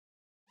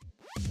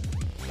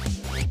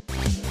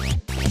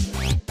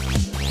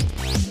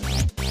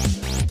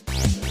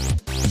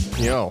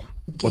Yo,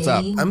 what's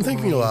up? I'm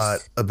thinking a lot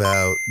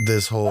about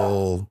this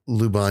whole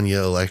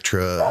Lubanya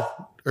Electra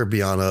or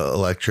Biana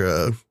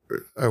Electra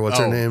or what's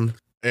her name?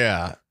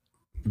 Yeah.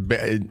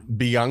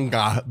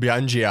 Biangia.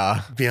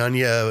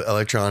 Bianya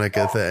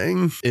Electronica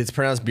thing. It's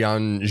pronounced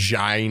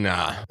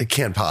Biangina. It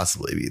can't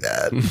possibly be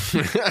that.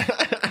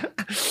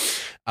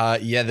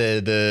 Yeah,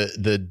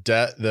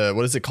 the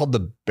what is it called?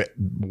 The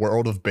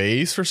World of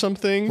Bass or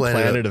something?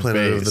 Planet of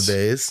the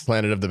Bass.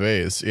 Planet of the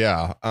Bass.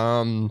 Yeah.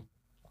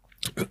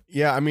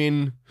 Yeah, I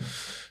mean,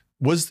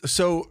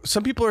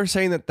 some people are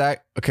saying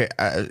that okay,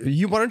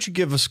 why don't you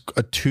give us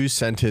a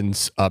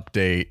 2-sentence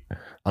update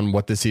on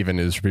what this even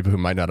is for people who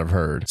might not have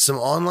heard? Some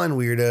online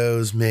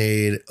weirdos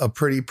made a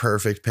pretty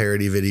perfect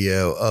parody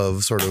video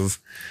of sort of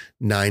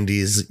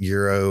 90s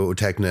Euro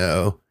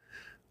techno.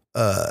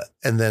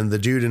 And then the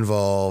dude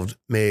involved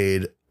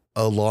made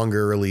a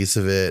longer release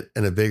of it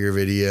and a bigger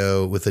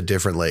video with a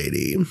different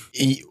lady.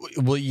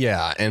 Well,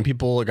 yeah. And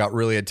people got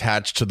really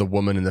attached to the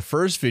woman in the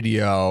first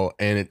video,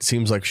 and it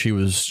seems like she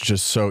was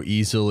just so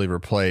easily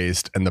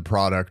replaced, and the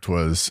product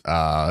was,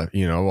 a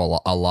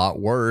lot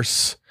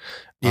worse.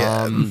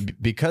 Yeah.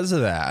 Because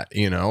of that,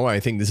 I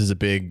think this is a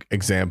big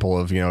example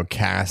of,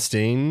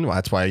 casting.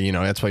 That's why you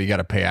got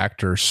to pay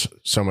actors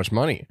so much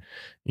money.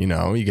 You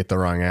get the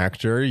wrong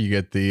actor, you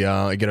get you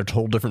get a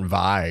total different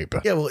vibe.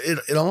 Yeah. Well,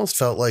 it almost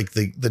felt like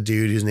the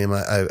dude whose name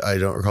I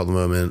don't recall the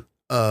moment,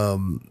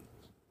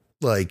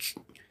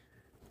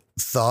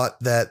 thought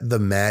that the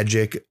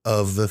magic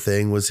of the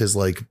thing was his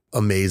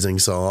amazing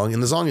song,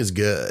 and the song is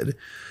good,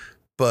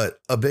 but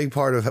a big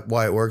part of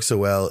why it works so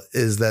well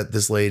is that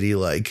this lady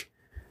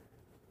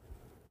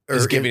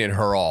is giving it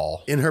her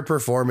all in her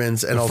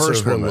performance, and also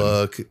her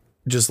look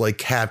just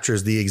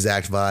captures the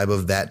exact vibe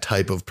of that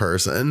type of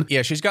person.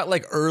 Yeah, she's got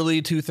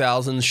early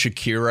 2000s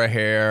Shakira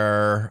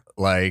hair,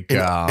 an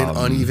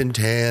uneven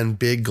tan,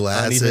 big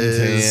glasses,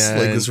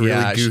 this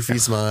really goofy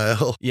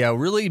smile. Yeah,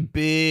 really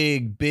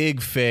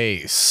big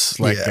face,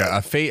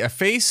 a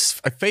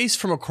face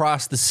from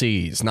across the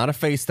seas, not a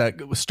face that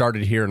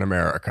started here in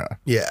America.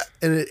 Yeah,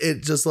 and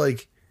it just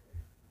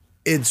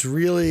it's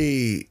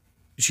really.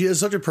 She has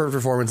such a perfect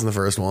performance in the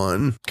first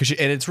one.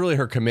 And it's really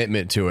her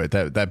commitment to it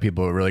that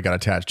people really got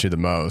attached to the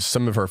most.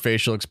 Some of her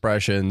facial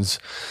expressions.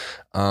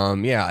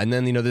 Yeah. And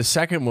then, the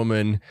second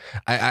woman,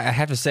 I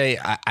have to say,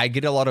 I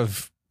get a lot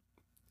of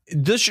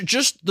this,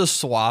 just the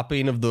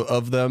swapping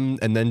of them.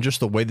 And then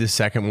just the way the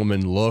second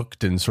woman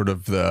looked and sort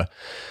of the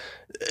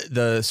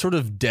sort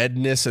of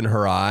deadness in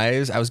her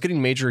eyes. I was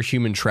getting major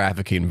human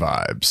trafficking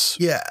vibes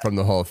from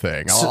the whole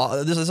thing.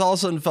 This has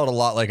also felt a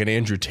lot like an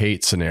Andrew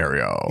Tate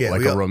scenario,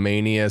 a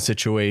Romania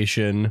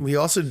situation. We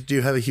also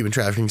do have a human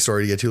trafficking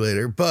story to get to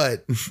later,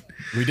 but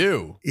we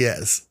do.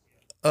 Yes.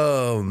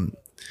 Let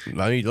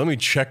me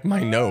check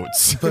my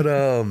notes. But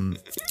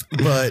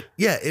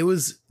yeah, it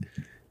was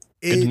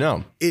good to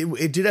know.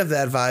 It did have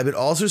that vibe. It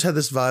also just had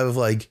this vibe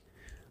of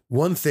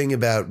one thing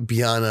about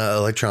Biana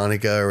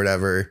Electronica or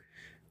whatever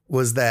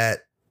was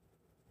that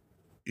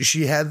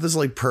she had this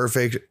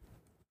perfect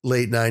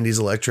late 90s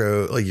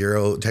electro,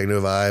 Euro techno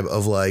vibe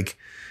of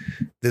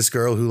this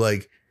girl who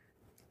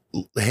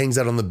hangs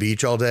out on the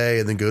beach all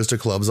day and then goes to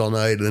clubs all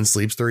night and then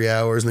sleeps 3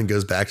 hours and then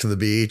goes back to the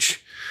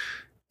beach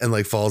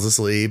and falls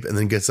asleep and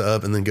then gets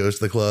up and then goes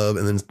to the club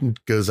and then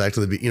goes back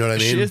to the beach. You know what I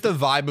mean? She is the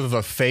vibe of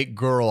a fake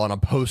girl on a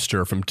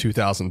poster from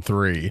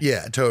 2003.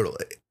 Yeah,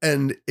 totally.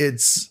 And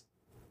it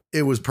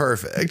was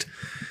perfect.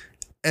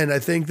 And I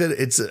think that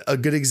it's a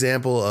good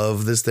example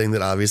of this thing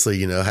that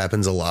obviously,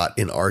 happens a lot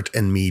in art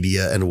and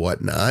media and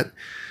whatnot.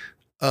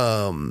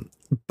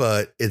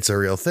 But it's a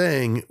real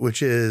thing,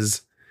 which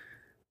is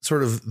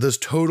sort of this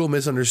total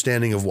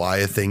misunderstanding of why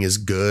a thing is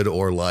good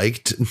or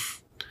liked.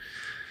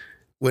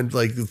 When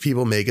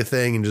people make a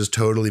thing and just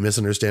totally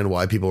misunderstand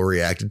why people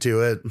reacted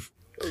to it.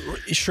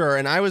 Sure.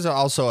 And I was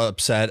also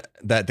upset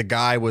that the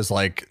guy was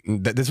that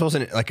this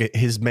wasn't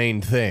his main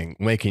thing,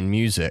 making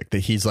music, that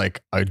he's a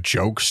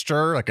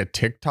jokester, a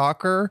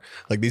TikToker.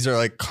 These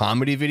are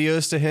comedy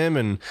videos to him.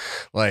 And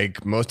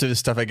most of his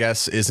stuff, I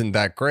guess, isn't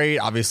that great.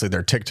 Obviously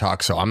they're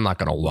TikTok, so I'm not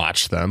going to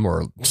watch them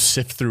or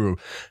sift through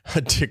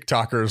a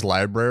TikToker's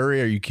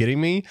library. Are you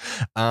kidding me?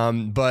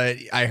 But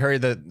I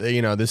heard that,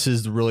 this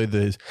is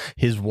really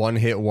his one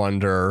hit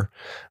wonder.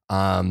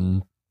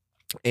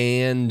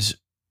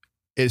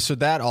 So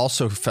that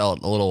also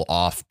felt a little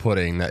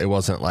off-putting, that it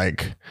wasn't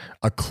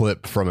a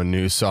clip from a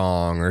new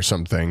song or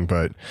something,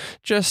 but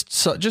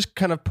just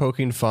kind of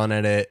poking fun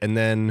at it. And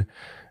then,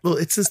 well,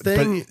 it's this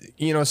thing,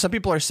 but, some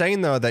people are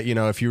saying though that,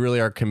 if you really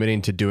are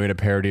committing to doing a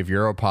parody of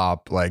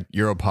Europop,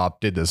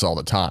 Europop did this all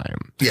the time.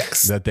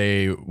 Yes. That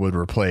they would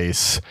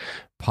replace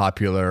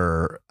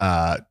popular,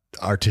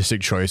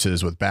 artistic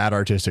choices with bad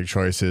artistic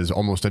choices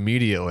almost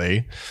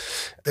immediately.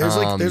 There's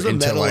a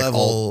meta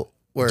level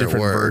where different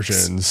it works.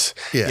 Versions.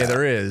 Yeah,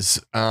 there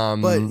is.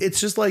 But it's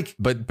just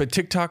but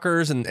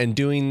TikTokers and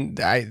doing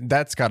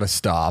that's got to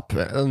stop.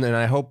 And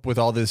I hope with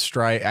all this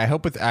strike, I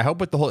hope with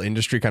the whole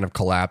industry kind of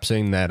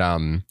collapsing, that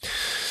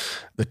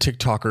the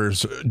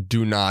TikTokers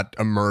do not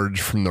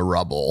emerge from the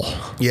rubble.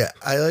 Yeah,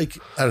 I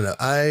don't know.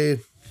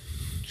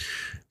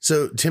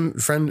 So Tim,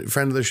 friend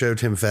of the show,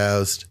 Tim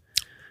Faust.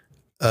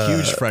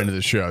 Huge friend of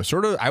the show.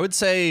 Sort of, I would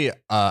say,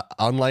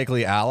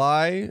 unlikely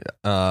ally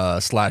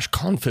 /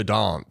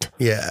 confidant.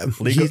 Yeah.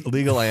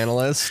 Legal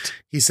analyst.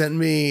 He just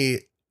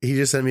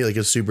sent me like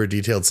a super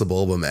detailed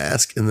Sebulba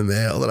mask in the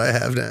mail that I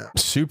have now.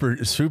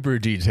 Super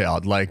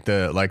detailed, like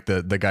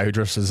the guy who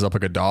dresses up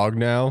like a dog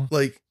now.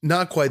 Like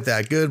not quite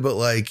that good, but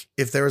like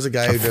if there was a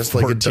guy who dressed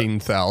like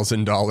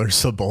 $14,000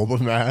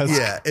 Sebulba mask.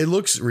 Yeah, it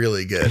looks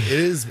really good. It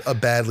is a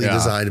badly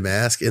designed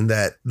mask in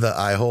that the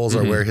eye holes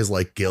are where his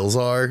like gills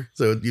are,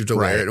 so you have to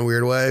wear it in a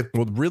weird way.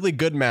 Well, really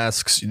good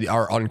masks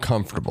are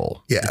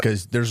uncomfortable. Yeah,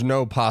 because there's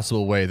no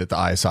possible way that the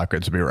eye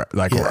sockets would be right.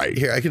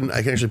 Here, I can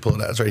actually pull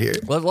it out. It's right here.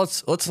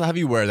 Let's have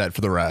you wear that for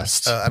the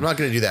rest. I'm not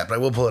going to do that, but I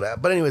will pull it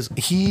out. But anyways,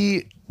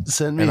 he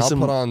sent me and I'll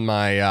put on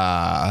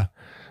my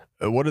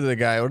what are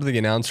the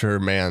announcer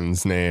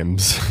man's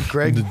names?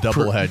 Greg, the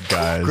double head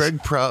guys.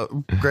 Greg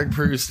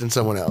Proust and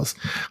someone else.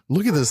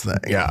 Look at this thing.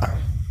 Yeah.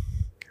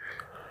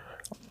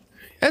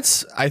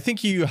 I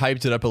think you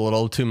hyped it up a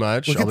little too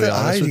much. Look at the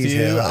eye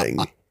detailing.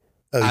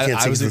 You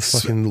can't see the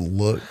fucking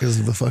look because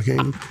of the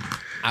fucking.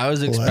 I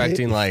was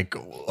expecting like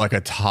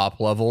a top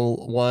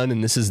level one,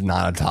 and this is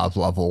not a top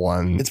level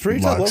one. It's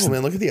pretty top level,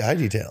 man. Look at the eye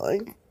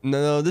detailing.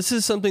 No, this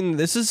is a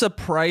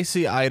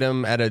pricey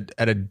item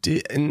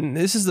and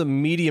this is a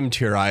medium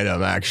tier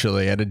item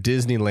actually at a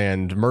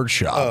Disneyland merch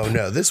shop. Oh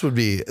no,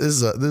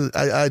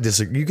 I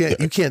disagree.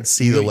 You can't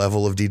see the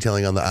level of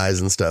detailing on the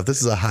eyes and stuff.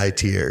 This is a high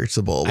tier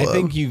Sebulba.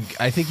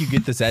 I think you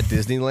get this at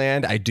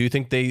Disneyland. I do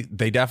think they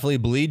definitely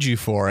bleed you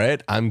for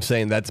it. I'm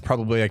saying that's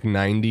probably like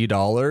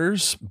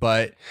 $90,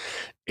 but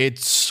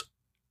it's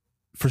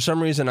for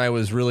some reason I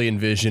was really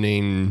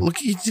envisioning. Look,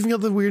 he's even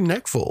got the weird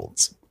neck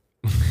folds.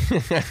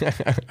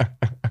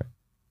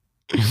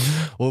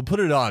 Well,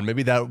 put it on.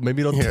 Maybe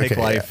it'll take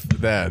life.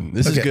 Then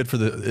this is good for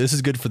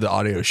the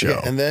audio show.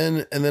 Yeah, and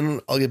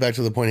then I'll get back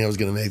to the point I was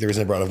going to make. The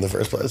reason I brought it up in the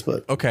first place,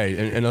 but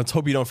okay, and let's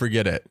hope you don't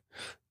forget it,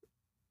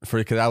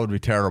 because that would be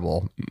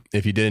terrible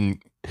if you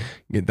didn't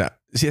get that.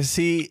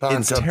 See,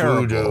 it's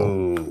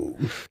terrible.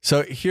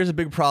 So here's a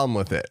big problem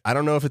with it. I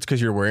don't know if it's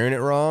because you're wearing it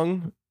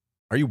wrong.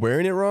 Are you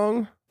wearing it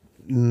wrong?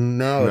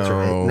 No, it's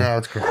right. No,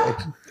 it's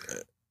correct.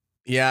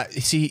 Yeah,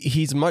 see,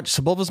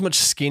 Sebulba's much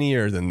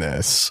skinnier than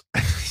this.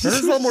 That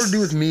has a lot more to do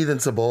with me than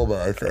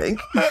Sebulba, I think.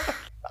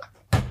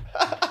 I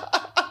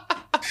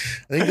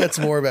think that's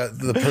more about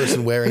the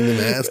person wearing the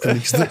mask.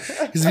 Because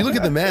if you look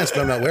at the mask,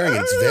 but I'm not wearing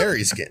it, it's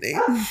very skinny.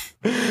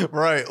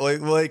 Right.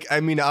 Like I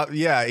mean,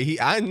 yeah.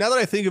 Now that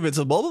I think of it,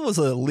 Sebulba was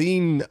a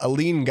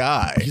lean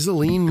guy. He's a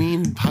lean,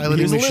 mean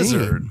piloting machine.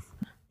 Lizard.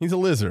 He's a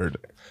lizard.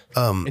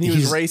 And he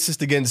was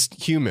racist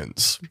against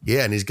humans.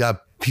 Yeah, and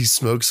he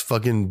smokes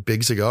fucking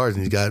big cigars,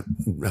 and he's got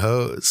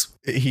hose.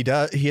 He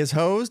does. He has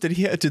hose. Did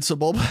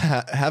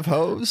Sebulba have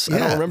hose? Yeah. I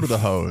don't remember the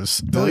hose.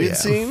 Deleted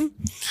scene.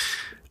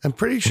 I'm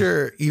pretty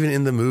sure even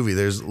in the movie,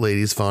 there's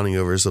ladies fawning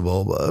over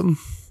Sebulba.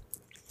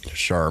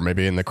 Sure,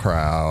 maybe in the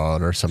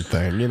crowd or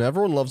something. You know,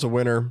 everyone loves a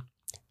winner,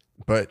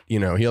 but you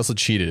know he also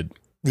cheated.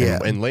 Yeah,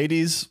 and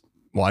ladies,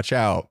 watch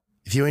out.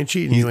 If you ain't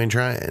cheating, you ain't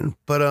trying.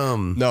 But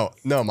no.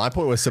 My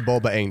point was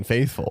Sebulba ain't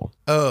faithful.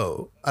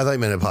 Oh, I thought you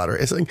meant in pod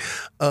racing.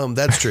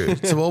 That's true.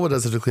 Sebulba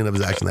does have to clean up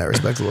his act in that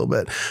respect a little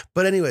bit.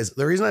 But anyways,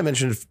 the reason I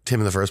mentioned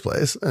Tim in the first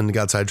place and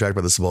got sidetracked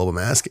by the Sebulba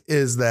mask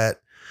is that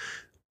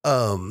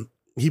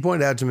he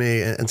pointed out to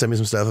me and sent me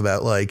some stuff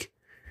about like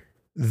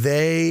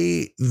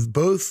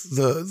both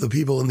the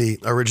people in the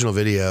original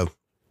video,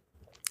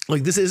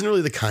 like this isn't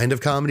really the kind of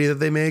comedy that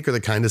they make or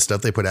the kind of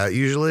stuff they put out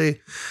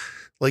usually.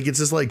 Like it's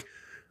just like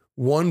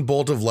one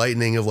bolt of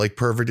lightning of like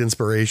perfect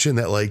inspiration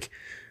that like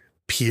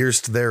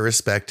pierced their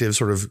respective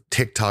sort of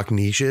TikTok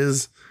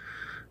niches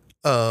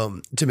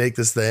to make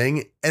this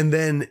thing. And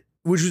then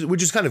which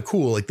is kind of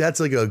cool. Like that's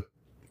like an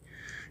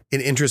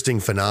interesting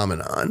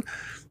phenomenon.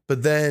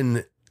 But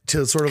then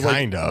to sort of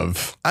I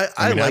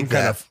like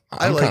that.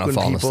 I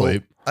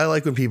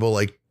like when people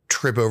like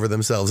trip over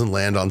themselves and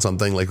land on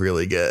something like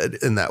really good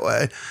in that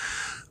way.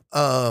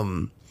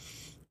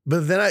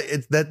 But then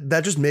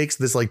that just makes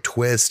this like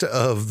twist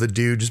of the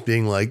dude just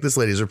being like, this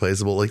lady's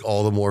replaceable, like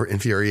all the more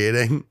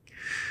infuriating.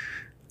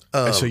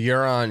 So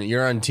you're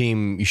on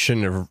team. You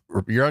shouldn't have.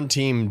 You're on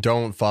team.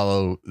 Don't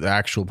follow the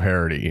actual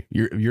parody.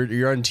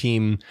 You're on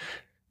team.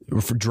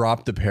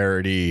 Drop the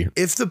parody.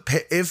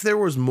 If there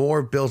was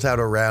more built out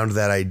around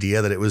that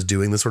idea that it was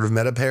doing this sort of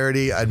meta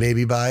parody, I'd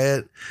maybe buy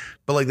it.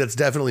 But like that's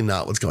definitely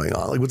not what's going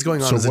on. Like what's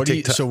going on is a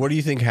TikTok. So what do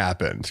you think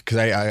happened? Because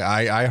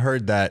I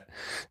heard that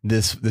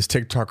this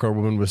TikToker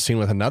woman was seen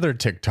with another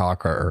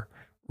TikToker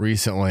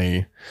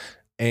recently,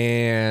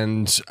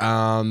 and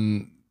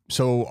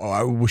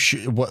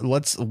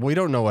we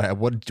don't know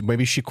what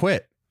maybe she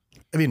quit.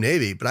 I mean,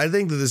 maybe, but I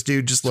think that this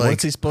dude just like,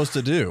 what's he supposed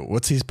to do?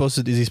 Is he supposed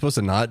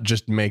to not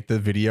just make the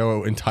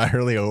video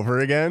entirely over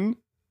again?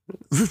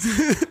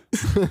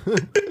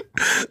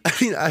 I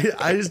mean,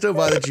 I just don't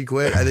buy that she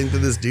quit. I think that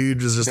this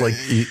dude was just like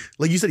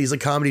you said, he's a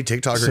comedy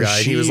TikToker guy.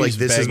 And he was like,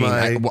 this begging,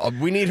 is my.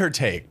 We need her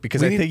take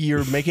because I think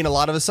you're making a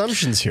lot of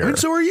assumptions here. I mean,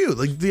 so are you.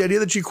 Like the idea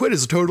that she quit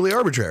is totally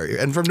arbitrary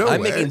and from nowhere.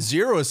 I'm making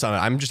zero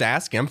assumptions. I'm just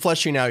asking. I'm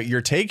fleshing out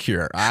your take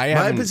here.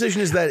 My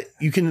position is that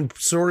you can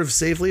sort of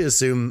safely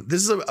assume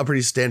this is a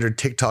pretty standard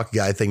TikTok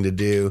guy thing to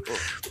do,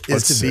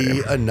 is to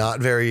be a not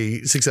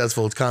very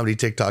successful comedy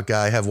TikTok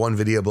guy, have one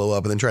video blow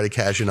up and then try to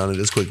cash in on it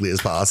as quickly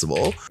as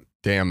possible.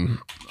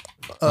 Damn.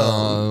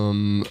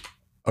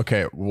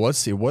 Okay, let's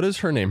see. What is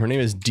her name? Her name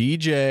is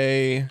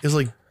DJ. It's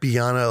like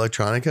Biana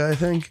Electronica, I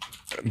think.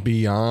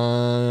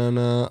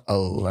 Biljana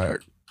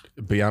Electronica.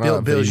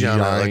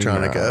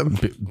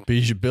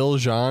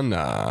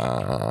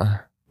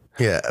 Biljana.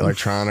 Yeah.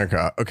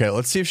 Electronica. Okay,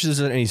 let's see if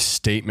there's any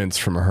statements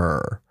from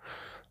her.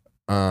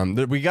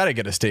 We got to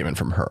get a statement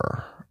from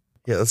her.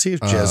 Yeah, let's see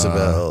if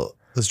Jezebel,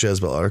 this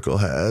Jezebel article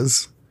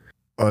has.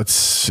 Let's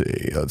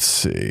see.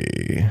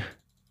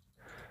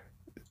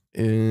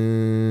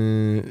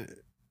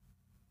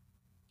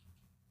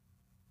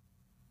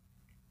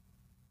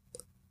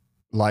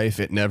 Life,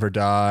 It Never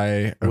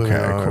Die.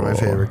 Okay, cool. My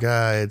favorite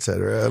guy,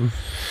 etc.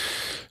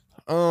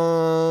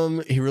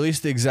 He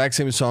released the exact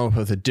same song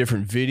with a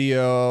different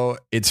video.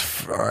 It's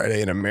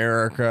Friday in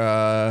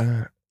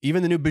America.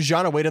 Even the new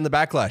Bijana weighed on the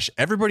backlash.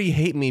 Everybody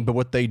hate me, but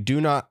what they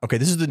do not. Okay,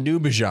 this is the new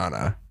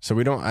Bijana. So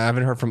I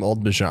haven't heard from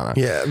old Bijana.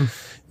 Yeah.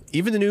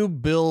 Even the new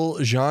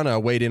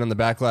Biljana weighed in on the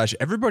backlash.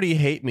 Everybody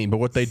hate me, but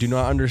what they do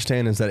not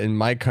understand is that in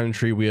my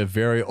country, we have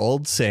very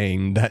old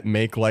saying that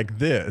make like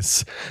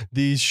this.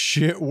 These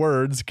shit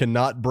words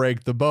cannot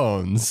break the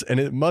bones, and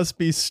it must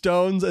be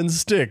stones and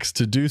sticks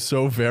to do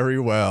so very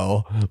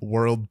well.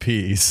 World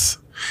peace.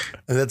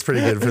 And that's pretty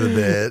good for the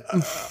bit.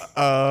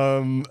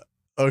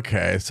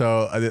 Okay,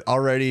 so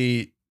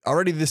already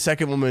the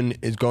second woman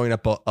is going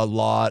up a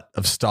lot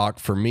of stock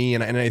for me,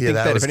 and I think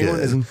that if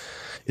anyone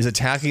is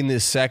attacking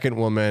this second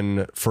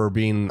woman for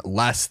being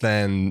less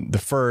than the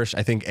first,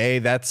 I think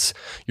that's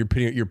you're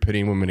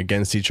pitting women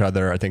against each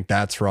other. I think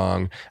that's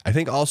wrong. I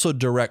think also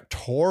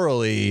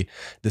directorially,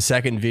 the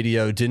second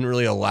video didn't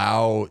really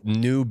allow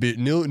new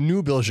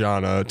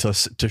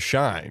Biljana to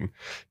shine,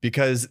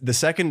 because the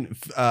second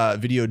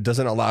video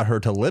doesn't allow her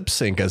to lip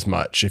sync as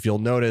much. If you'll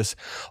notice,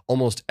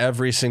 almost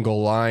every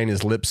single line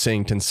is lip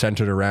synced and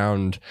centered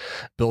around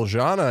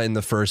Biljana in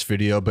the first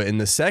video, but in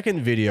the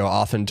second video,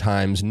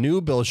 oftentimes new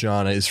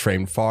Biljana is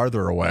framed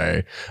farther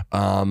away,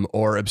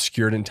 or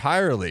obscured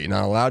entirely,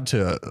 not allowed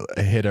to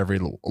hit every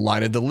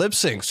line of the lip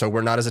sync. So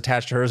we're not as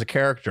attached to her as a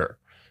character.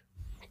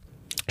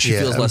 She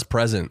feels less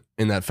present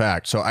in that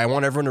fact. So I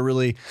want everyone to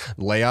really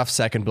lay off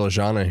second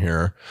Biljana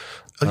here.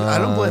 I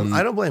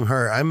don't blame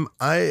her.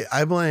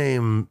 I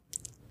blame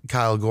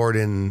Kyle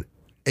Gordon,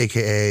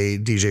 aka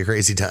DJ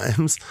Crazy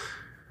Times.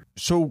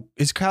 So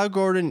is Kyle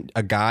Gordon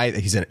a guy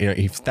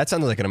that that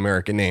sounded like an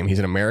American name? He's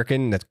an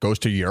American that goes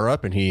to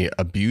Europe and he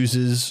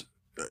abuses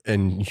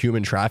and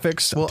human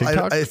traffics. Well,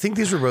 I think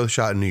these were both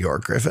shot in New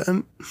York,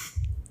 Griffin.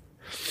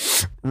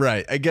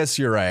 Right. I guess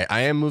you're right. I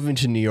am moving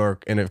to New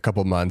York in a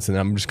couple months, and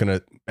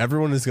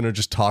everyone is going to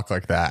just talk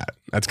like that.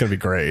 That's going to be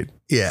great.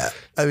 Yeah.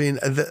 I mean,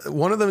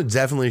 one of them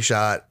definitely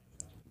shot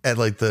at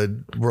like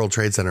the World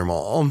Trade Center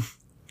Mall.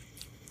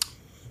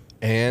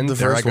 And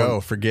there I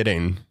go,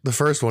 forgetting. The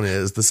first one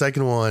is. The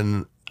second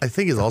one, I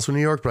think, is also New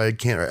York, but I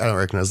don't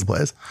recognize the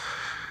place.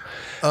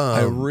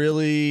 I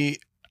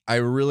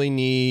really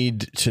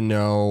need to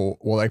know.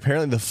 Well,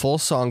 apparently the full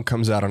song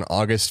comes out on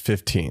August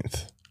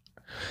 15th.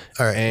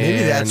 All right, maybe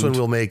that's when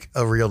we'll make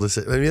a real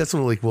decision. Maybe that's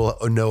when we'll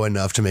know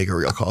enough to make a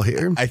real call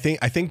here. I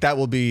think that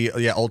will be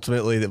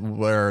ultimately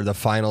where the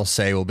final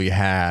say will be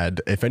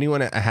had. If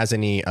anyone has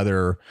any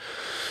other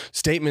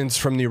statements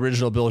from the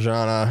original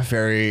Biljana,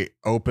 very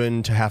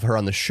open to have her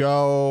on the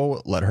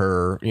show. Let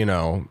her,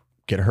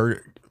 get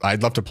her.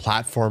 I'd love to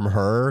platform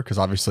her because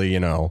obviously,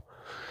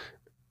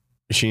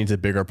 she needs a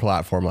bigger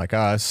platform like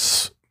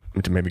us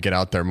to maybe get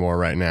out there more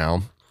right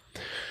now.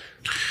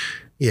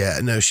 Yeah,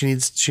 no, she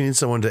needs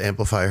someone to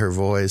amplify her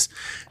voice.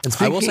 And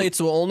I will say it's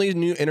the only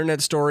new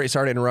internet story.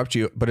 Sorry to interrupt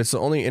you, but it's the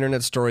only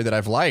internet story that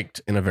I've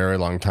liked in a very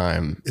long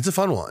time. It's a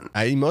fun one.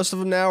 Most of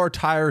them now are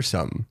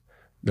tiresome.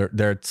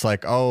 They're it's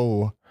like,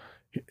 Lizzo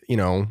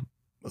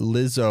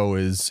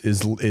is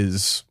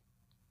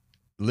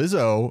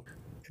Lizzo.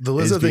 The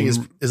Lizzo thing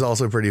is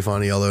also pretty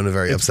funny, although in a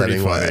very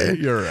upsetting way.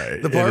 You're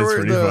right. The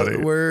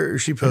part where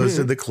she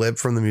posted the clip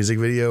from the music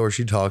video where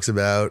she talks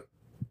about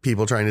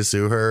people trying to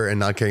sue her and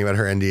not caring about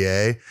her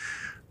NDA,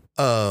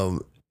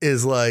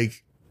 is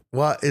like,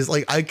 what is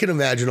like, I can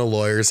imagine a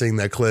lawyer seeing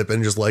that clip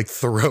and just like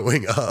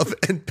throwing up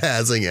and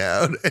passing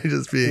out and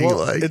just being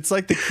it's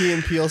like the Key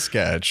and Peele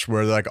sketch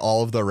where like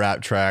all of the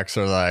rap tracks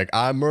are like,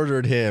 I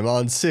murdered him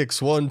on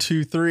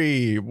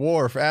 6123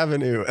 Wharf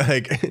Avenue,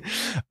 like,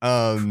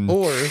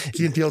 or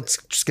Key and Peele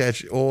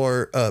sketch,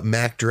 or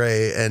Mac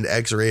Dre and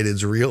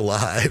X-Rated's Real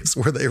Lives,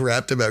 where they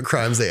rapped about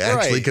crimes they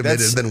actually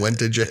committed and then went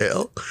to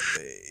jail.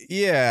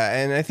 Yeah,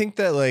 and I think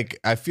that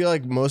I feel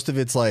like most of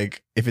it's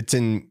like, if it's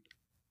in,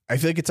 I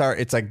feel like it's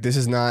like this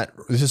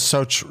is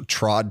so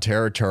trod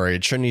territory.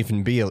 It shouldn't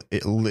even be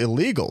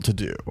illegal to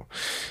do,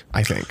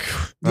 I think.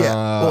 Yeah.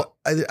 Well,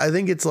 I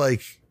think it's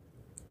like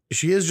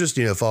she is just,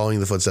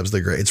 following the footsteps of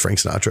the greats, Frank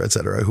Sinatra, et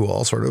cetera, who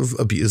all sort of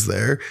abuse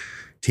their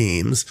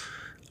teams.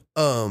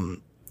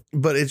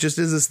 But it just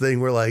is this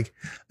thing where, like,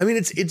 I mean,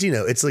 it's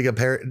it's like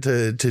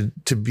to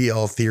be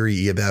all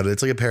theory about it.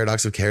 It's like a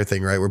paradox of care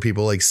thing, right? Where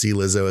people like see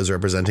Lizzo as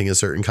representing a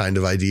certain kind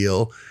of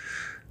ideal.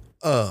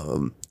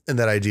 And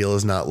that ideal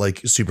is not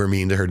like super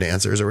mean to her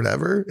dancers or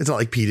whatever. It's not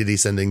like P. Diddy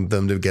sending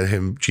them to get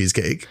him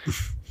cheesecake.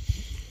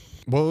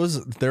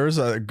 There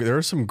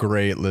was some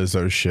great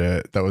Lizzo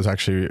shit that was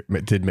actually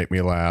did make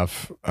me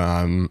laugh.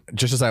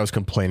 Just as I was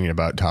complaining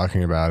about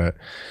talking about it,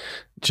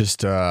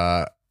 just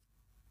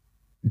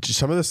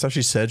some of the stuff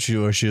she said, she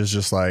was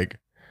just like,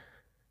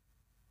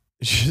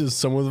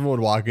 some of them would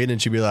walk in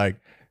and she'd be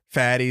like,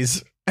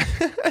 fatties.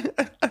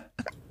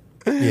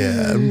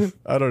 Yeah.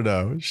 I don't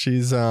know.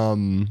 She's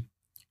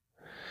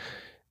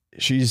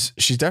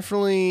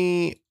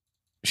definitely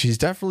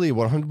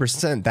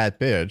 100% that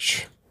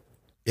bitch.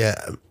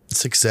 Yeah.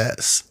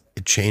 Success.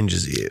 It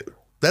changes you.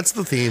 That's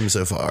the theme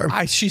so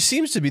far. She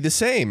seems to be the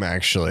same,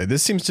 actually.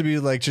 This seems to be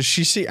like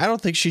I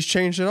don't think she's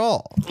changed at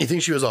all. You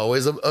think she was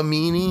always a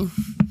meanie?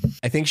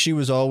 I think she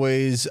was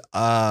always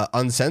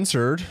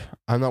uncensored.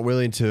 I'm not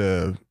willing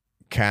to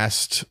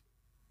cast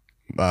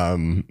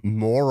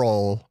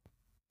moral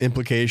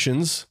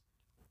implications.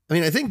 I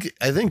mean, I think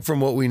from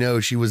what we know,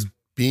 she was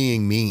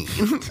being mean.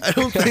 I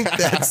don't think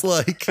that's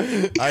like.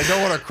 I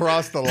don't want to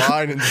cross the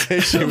line and say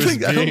she was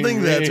being mean. I don't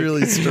think that's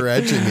really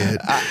stretching it.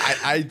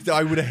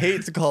 I would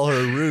hate to call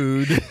her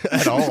rude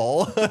at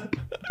all.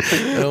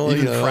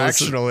 Even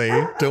fractionally.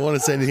 Don't want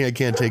to say anything I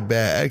can't take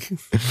back.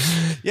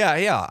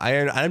 Yeah.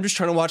 I'm just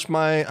trying to watch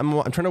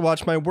I'm trying to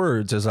watch my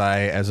words as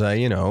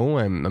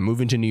I'm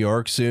moving to New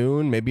York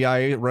soon. Maybe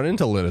I run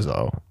into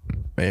Lizzo.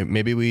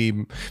 Maybe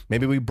we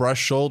brush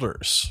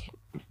shoulders.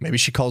 Maybe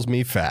she calls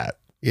me fat.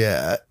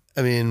 Yeah.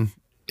 I mean,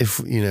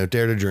 if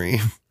dare to dream.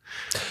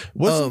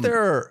 Wasn't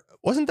there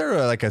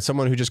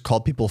someone who just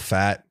called people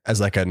fat as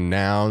like a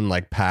noun,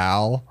 like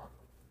pal?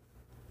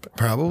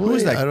 Probably. Who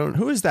is that?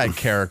 Who is that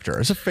character?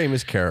 It's a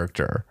famous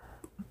character.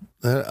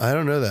 I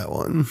don't know that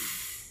one.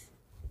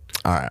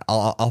 All right,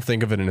 I'll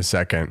think of it in a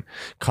second.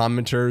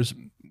 Commenters,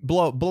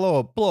 blow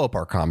up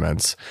our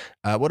comments.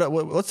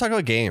 Let's talk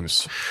about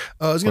games.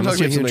 Oh, I was going to talk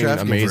about human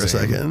trafficking for a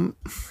second.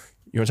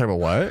 You want to talk about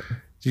what?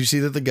 Did you see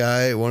that the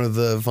guy, one of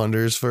the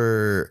funders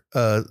for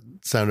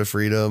Sound of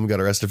Freedom,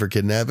 got arrested for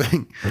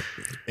kidnapping?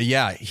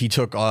 Yeah, he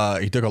took a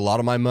lot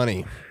of my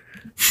money.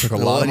 Took a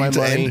lot of my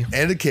money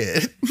and a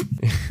kid.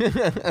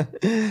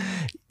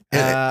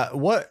 But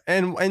what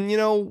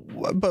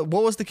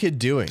was the kid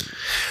doing?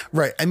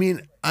 Right. I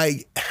mean,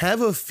 I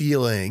have a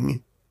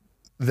feeling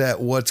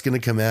that what's going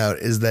to come out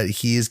is that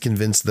he is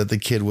convinced that the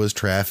kid was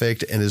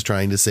trafficked and is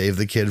trying to save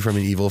the kid from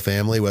an evil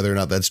family, whether or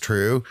not that's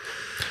true.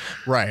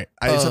 Right.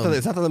 It's not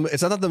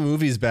that the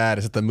movie's bad.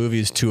 It's that the movie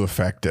is too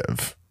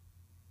effective.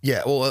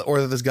 Yeah. Well, or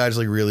that this guy just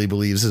like really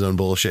believes his own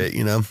bullshit,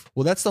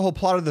 Well, that's the whole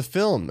plot of the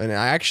film. And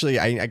I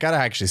got to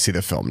actually see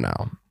the film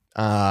now.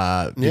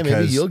 Maybe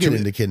you'll get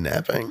into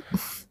kidnapping.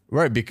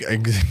 Right.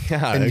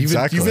 Yeah, and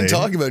exactly. You've been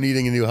talking about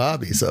needing a new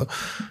hobby. So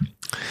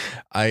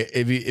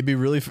it'd be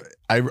really,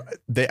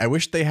 I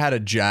wish they had a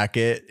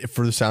jacket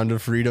for the Sound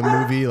of Freedom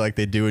movie like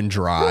they do in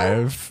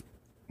Drive,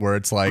 where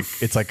it's like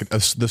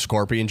the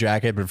scorpion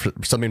jacket,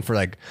 but something for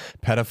like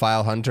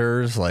pedophile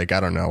hunters. Like,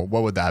 I don't know.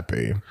 What would that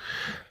be?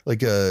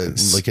 Like a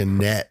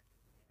net.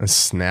 A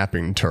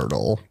snapping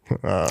turtle.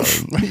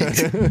 Yes.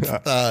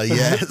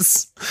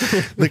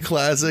 The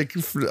classic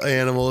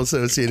animal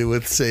associated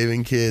with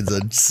saving kids,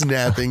 a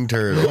snapping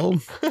turtle.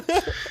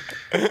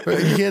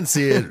 You can't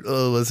see it,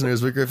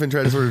 listeners, but Griffin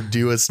tried to sort of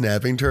do a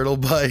snapping turtle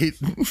bite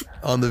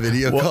on the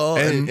video call.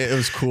 And it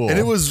was cool. And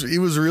it was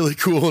really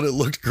cool and it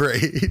looked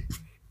great.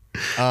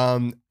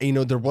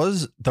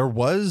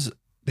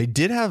 They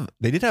did have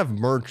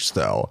merch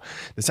though.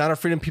 The Sound of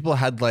Freedom people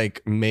had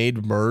like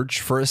made merch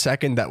for a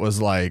second that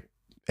was like,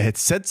 it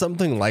said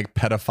something like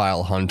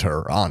pedophile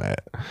hunter on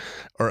it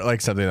or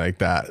like something like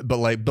that. But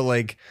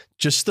like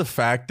just the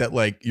fact that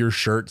like your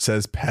shirt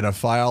says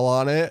pedophile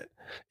on it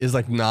is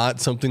like not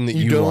something that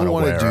you don't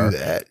want to do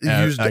that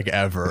like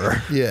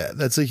ever. Yeah,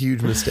 that's a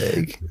huge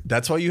mistake.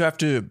 That's why you have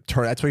to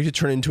turn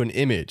it into an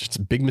image. It's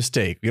a big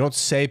mistake. You don't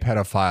say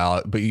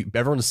pedophile, but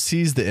everyone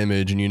sees the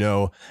image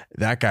and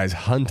that guy's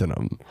hunting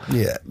them.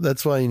 Yeah,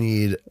 that's why you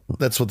need.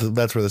 That's where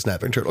the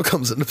snapping turtle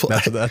comes into play.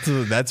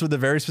 That's what the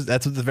very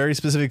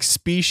specific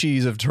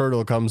species of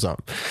turtle comes on.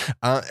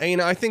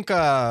 I think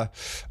I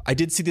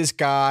did see this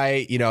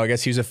guy. I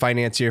guess he was a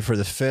financier for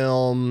the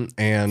film,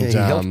 and he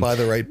helped buy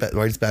the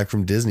rights back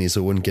from Disney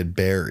so it wouldn't get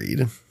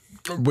buried.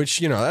 Which,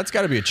 that's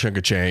got to be a chunk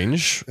of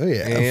change. Oh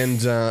yeah. And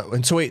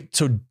so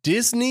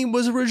Disney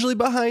was originally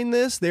behind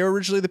this. They were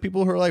originally the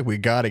people who are like, we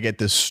got to get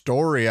this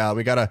story out.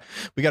 We got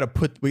to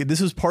put this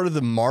was part of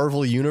the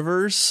Marvel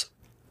universe.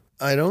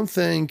 I don't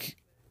think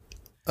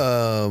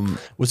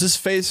Was this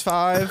Phase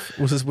 5?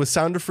 Was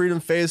Sound of Freedom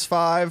Phase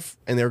 5?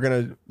 And they're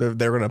gonna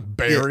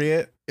bury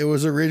it. It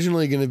was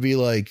originally going to be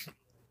like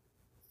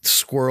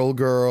Squirrel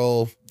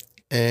Girl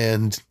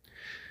and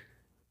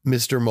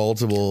Mr.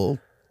 Multiple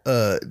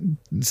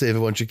save a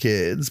bunch of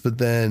kids, but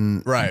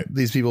then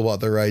these people bought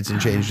the rights and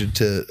changed it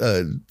to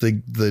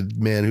the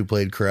man who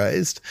played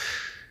Christ.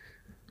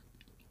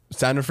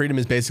 Sound of Freedom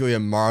is basically a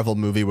Marvel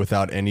movie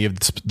without any of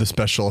the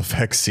special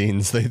effects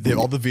scenes. They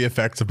all the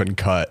VFX have been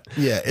cut.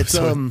 Yeah, it's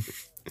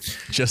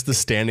just the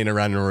standing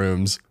around in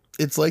rooms.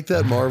 It's like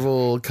that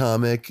Marvel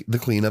comic, The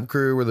Cleanup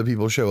Crew, where the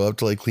people show up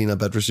to like clean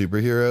up after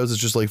superheroes. It's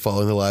just like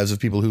following the lives of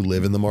people who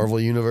live in the Marvel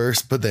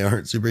universe, but they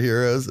aren't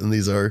superheroes, and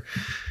these are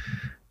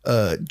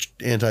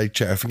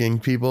anti-trafficking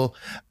people.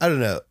 I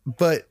don't know,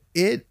 but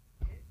it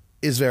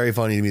is very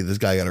funny to me this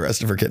guy got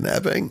arrested for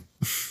kidnapping.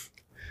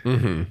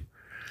 Mm-hmm.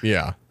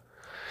 Yeah.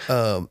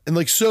 And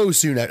like so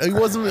soon after, it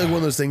wasn't like one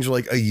of those things where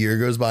like a year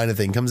goes by and a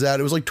thing comes out.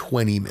 It was like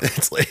 20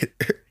 minutes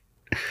later.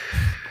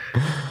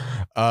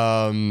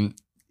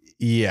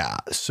 Yeah.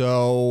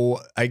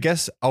 So I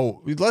guess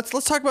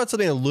let's talk about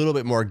something a little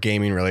bit more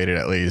gaming related,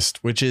 at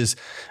least, which is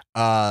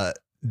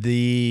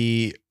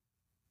the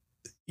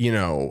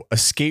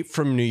Escape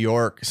from New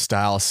York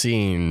style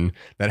scene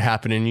that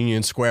happened in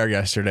Union Square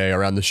yesterday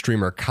around the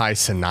streamer Kai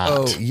Cenat.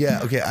 Oh yeah.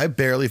 Okay. I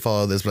barely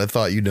follow this, but I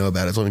thought you'd know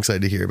about it, so I'm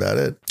excited to hear about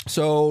it.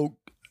 So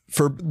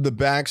for the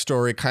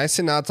backstory, Kai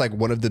Cenat's like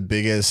one of the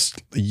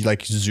biggest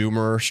like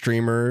Zoomer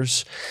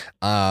streamers.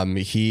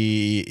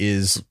 He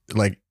is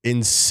like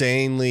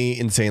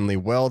insanely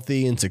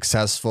wealthy and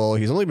successful.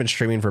 He's only been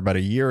streaming for about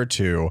a year or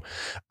two.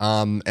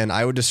 And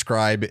I would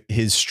describe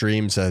his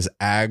streams as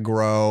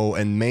aggro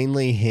and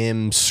mainly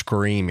him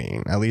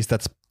screaming. At least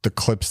that's the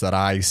clips that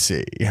I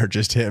see are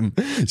just him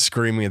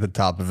screaming at the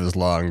top of his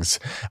lungs.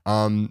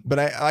 But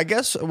I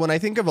guess when I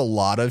think of a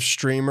lot of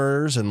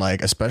streamers and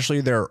like,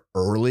 especially their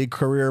early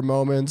career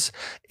moments,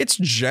 it's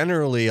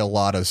generally a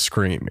lot of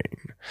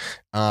screaming.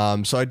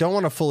 So I don't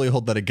want to fully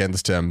hold that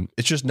against him.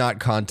 It's just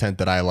not content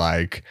that I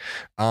like.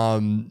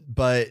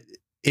 But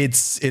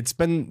it's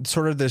been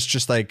sort of this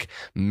just like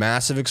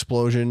massive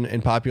explosion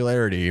in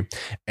popularity.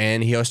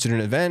 And he hosted an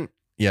event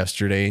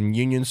yesterday in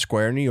Union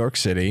Square, New York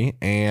City,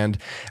 and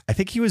I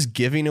think he was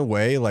giving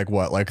away like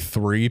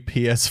 3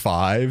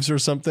 PS5s or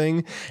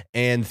something,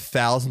 and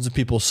thousands of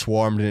people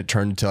swarmed, and it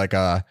turned into like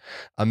a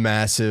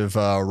massive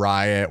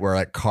riot where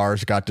like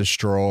cars got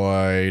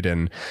destroyed,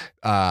 and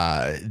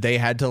they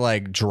had to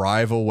like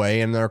drive away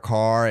in their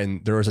car,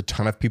 and there was a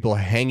ton of people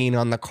hanging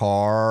on the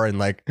car, and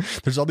like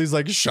there's all these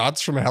like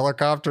shots from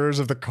helicopters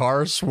of the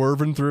car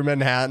swerving through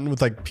Manhattan with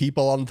like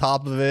people on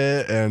top of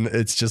it, and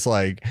it's just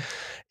like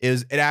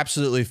it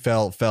absolutely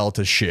fell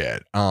to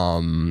shit.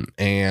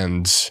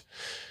 And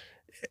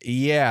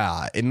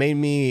yeah, it made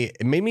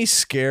me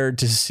scared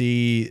to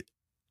see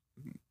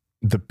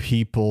the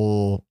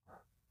people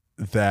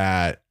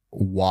that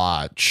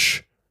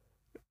watch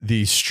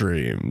these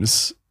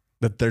streams,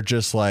 that they're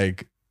just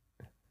like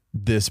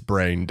this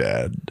brain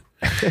dead.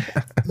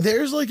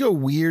 There's like a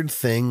weird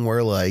thing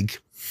where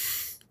like,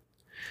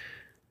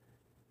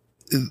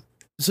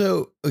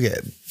 so, okay,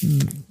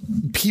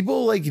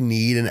 people like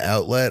need an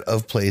outlet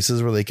of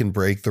places where they can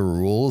break the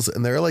rules,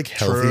 and there are like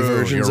healthy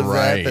versions of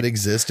that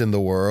exist in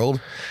the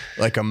world.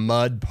 Like a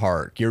mud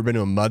park. You ever been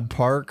to a mud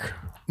park?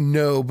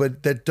 No,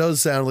 but that does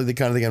sound like the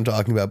kind of thing I'm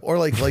talking about. Or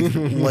like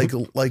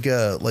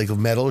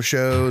metal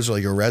shows, or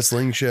like a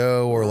wrestling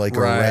show, or like a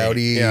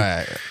rowdy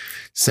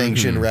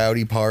sanctioned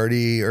rowdy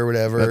party or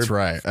whatever. That's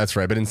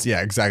right. But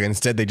exactly.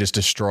 Instead, they just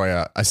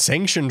destroy a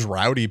sanctioned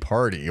rowdy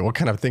party. What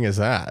kind of thing is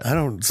that? I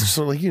don't.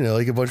 So like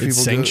like a bunch of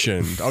people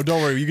sanctioned. Oh,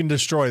 don't worry. You can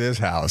destroy this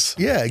house.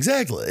 Yeah,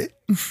 exactly.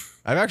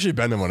 I've actually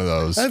been to one of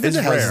those. I've been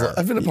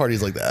to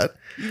parties like that.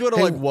 You go to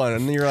like one,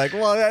 and you're like,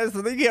 well,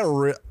 they get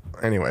real.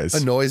 Anyways,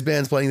 a noise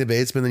band's playing the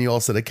basement, then you all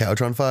set a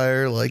couch on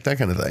fire, like that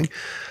kind of thing.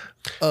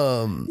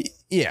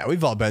 Yeah,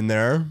 we've all been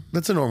there.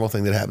 That's a normal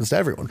thing that happens to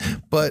everyone.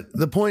 But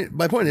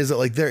my point is that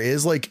like there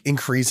is like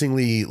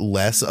increasingly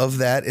less of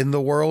that in the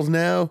world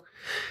now.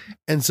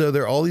 And so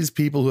there are all these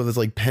people who have this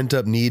like pent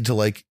up need to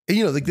like,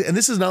 and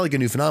this is not like a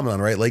new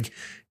phenomenon, right? Like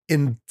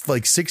in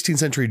like 16th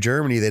century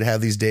Germany, they'd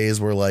have these days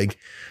where like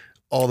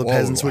all the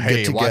peasants would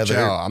get together. Watch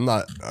out. I'm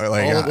not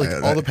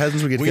like all the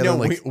peasants would get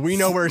together. We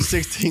know where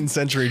 16th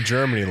century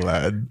Germany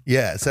led.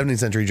 Yeah, 17th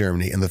century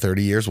Germany in the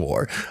 30 Years'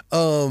 War.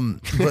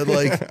 But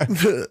like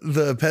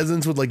the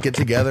peasants would like get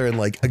together, and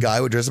like a guy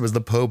would dress up as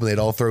the Pope, and they'd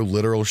all throw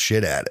literal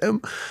shit at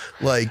him.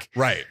 Like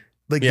right.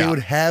 Like they would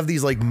have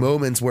these like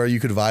moments where you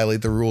could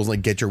violate the rules and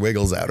like get your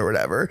wiggles out or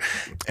whatever.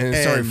 And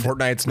sorry,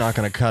 Fortnite's not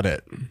going to cut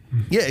it.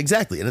 Yeah,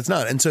 exactly. And it's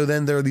not. And so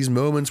then there are these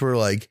moments where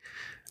like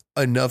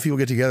enough people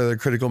get together, the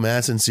critical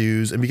mass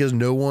ensues, and because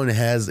no one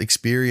has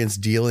experience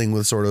dealing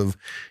with sort of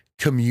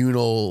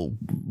communal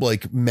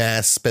like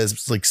mass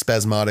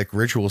spasmodic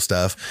ritual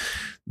stuff,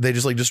 they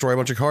just like destroy a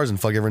bunch of cars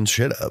and fuck everyone's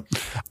shit up.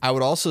 I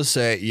would also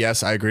say,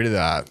 yes, I agree to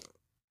that.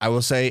 I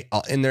will say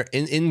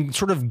in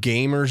sort of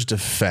gamers'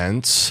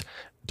 defense,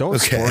 Don't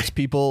sports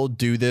people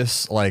do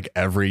this like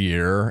every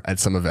year at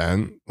some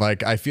event?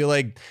 Like, I feel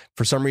like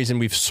for some reason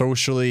we've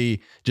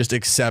socially just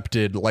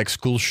accepted like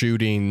school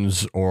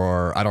shootings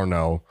or I don't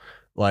know,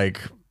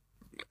 like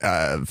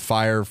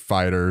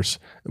firefighters.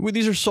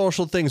 These are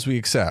social things we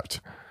accept.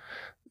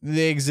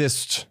 They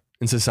exist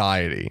in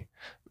society,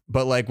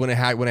 but like when it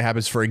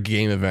happens for a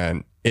game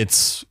event,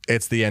 it's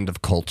the end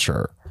of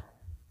culture.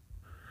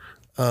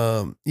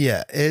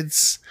 Yeah,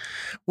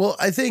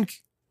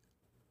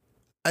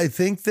 I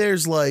think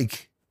there's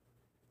like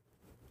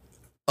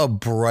a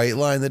bright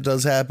line that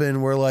does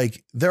happen where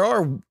like there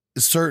are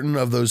certain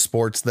of those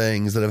sports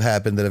things that have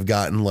happened that have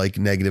gotten like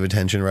negative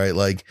attention, right?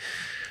 Like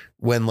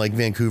when like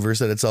Vancouver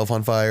set itself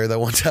on fire that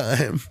one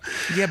time.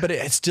 Yeah, but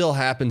it still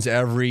happens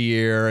every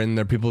year, and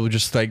there are people who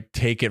just like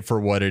take it for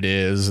what it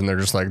is, and they're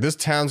just like, this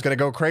town's gonna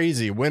go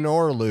crazy, win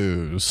or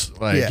lose.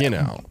 Like, Yeah. you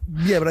know.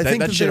 Yeah, but I think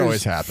that shit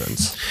always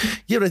happens.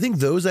 Yeah, but I think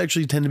those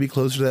actually tend to be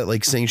closer to that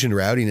like sanctioned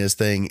rowdiness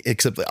thing,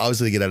 except like,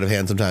 obviously they get out of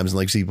hand sometimes and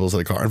like see people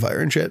set a car on fire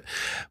and shit.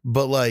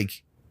 But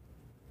like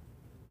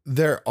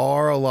there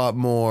are a lot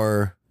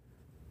more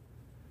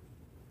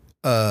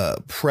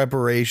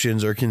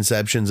preparations or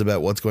conceptions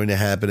about what's going to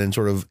happen and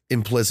sort of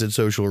implicit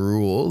social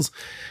rules.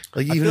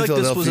 Like even I feel if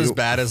like this was as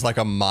bad as like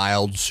a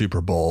mild Super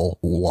Bowl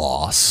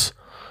loss.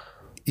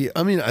 Yeah,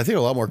 I mean, I think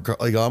a lot more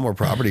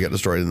property got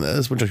destroyed in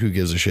this, which who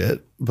gives a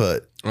shit?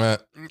 But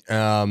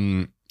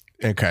okay,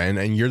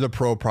 and you're the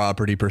pro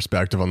property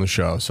perspective on the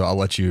show, so I'll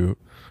let you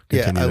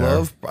continue.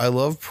 Yeah, I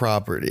love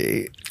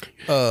property.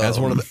 As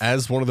one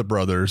of the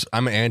brothers,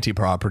 I'm an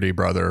anti-property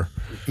brother.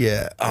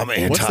 Yeah, I'm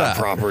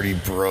anti-property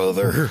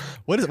brother.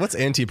 What's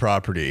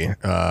anti-property?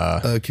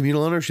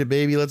 Communal ownership,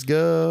 baby. Let's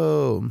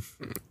go.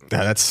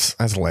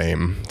 That's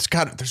lame.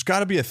 There's got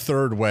to be a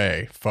third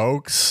way,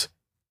 folks.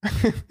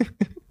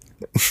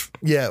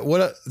 Yeah.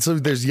 So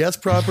there's yes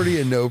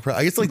property and no.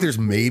 I guess like there's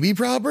maybe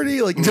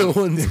property. Like no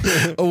one's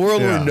a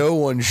world where no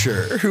one's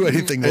sure who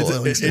anything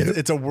belongs to.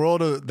 It's a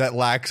world that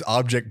lacks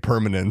object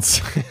permanence.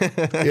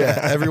 Yeah,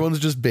 everyone's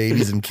just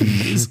babies and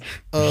keys.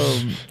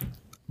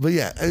 But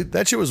yeah,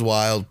 that shit was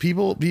wild.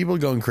 People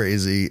going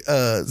crazy.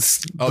 Damn!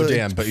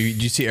 But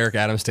did you see Eric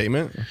Adams'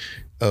 statement?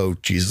 Oh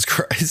Jesus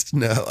Christ!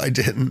 No, I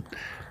didn't.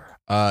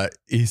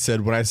 He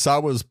said, when I saw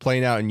what was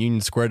playing out in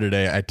Union Square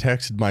today, I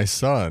texted my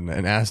son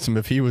and asked him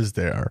if he was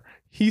there.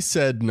 He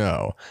said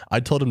no. I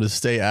told him to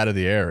stay out of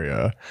the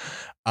area.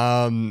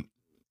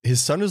 His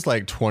son is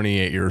like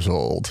 28 years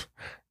old.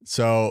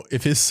 So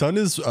if his son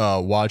is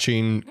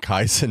watching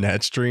Kai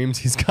Cenat streams,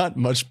 he's got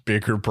much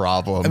bigger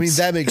problems. I mean,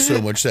 that makes so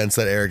much sense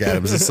that Eric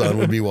Adams' son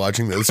would be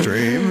watching those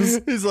streams.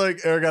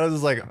 Eric Adams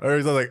is like,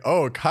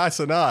 oh, Kai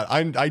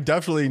Cenat. I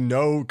definitely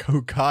know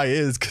who Kai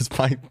is because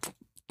my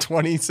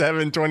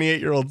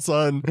 28-year-old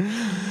son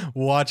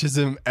watches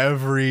him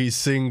every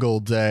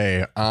single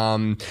day.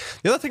 The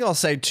other thing I'll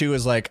say too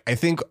is like, I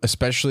think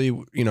especially,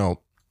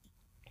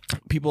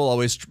 people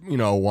always,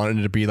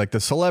 wanted to be like the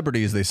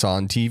celebrities they saw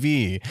on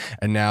TV.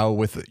 And now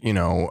with,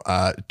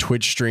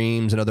 Twitch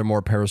streams and other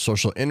more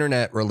parasocial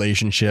internet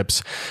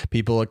relationships,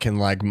 people can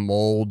like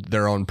mold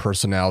their own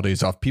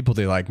personalities off people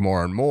they like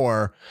more and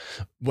more.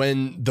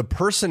 When the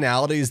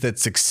personalities that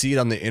succeed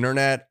on the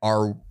internet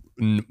are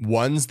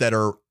ones that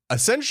are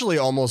essentially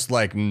almost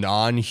like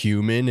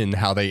non-human in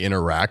how they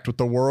interact with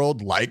the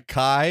world, like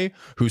Kai,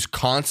 who's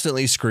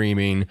constantly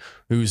screaming,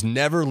 who's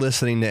never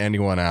listening to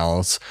anyone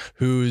else,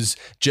 who's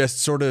just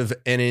sort of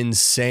an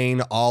insane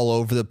all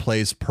over the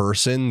place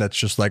person that's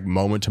just like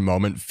moment to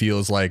moment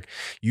feels like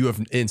you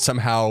have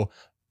somehow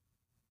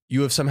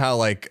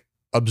like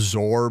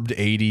absorbed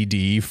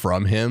ADD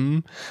from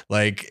him.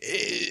 Like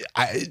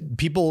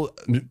people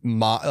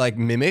like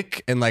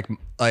mimic and like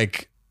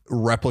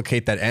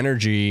replicate that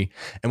energy,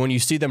 and when you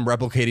see them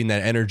replicating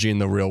that energy in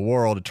the real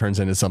world, it turns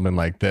into something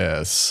like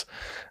this.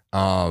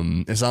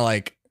 It's not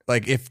like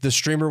if the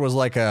streamer was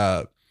like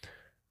a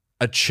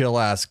chill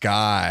ass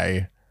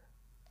guy,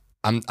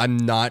 I'm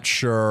not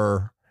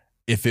sure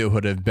if it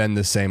would have been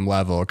the same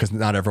level, because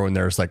not everyone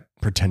there is like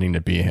pretending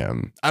to be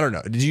him. I don't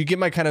know. Did you get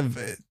my kind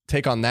of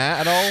take on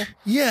that at all?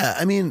 Yeah,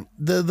 I mean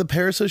the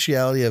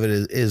parasociality of it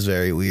is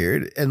very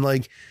weird, and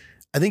like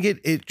I think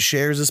it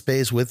shares a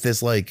space with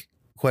this like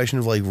question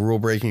of like rule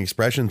breaking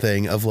expression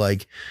thing of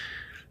like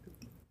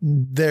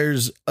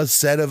there's a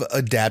set of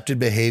adapted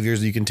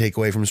behaviors that you can take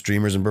away from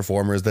streamers and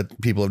performers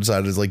that people have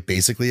decided is like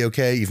basically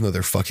okay, even though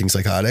they're fucking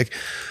psychotic.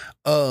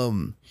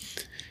 And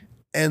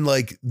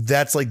like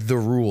that's like the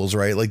rules,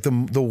 right? Like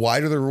the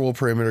wider the rule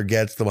perimeter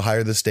gets, the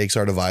higher the stakes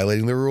are to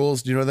violating the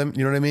rules. Do you know them?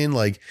 You know what I mean?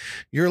 Like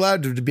you're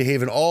allowed to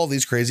behave in all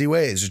these crazy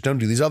ways, just don't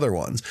do these other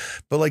ones.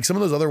 But like some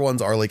of those other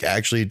ones are like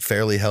actually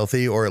fairly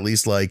healthy, or at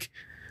least like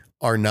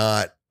are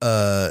not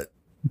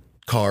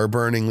car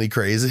burningly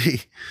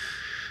crazy.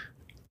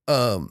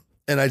 And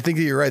I think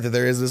that you're right that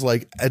there is this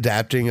like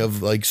adapting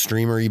of like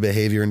streamery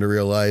behavior into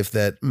real life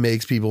that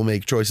makes people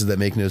make choices that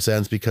make no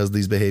sense because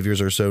these behaviors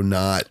are so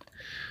not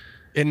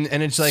and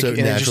it's like so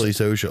naturally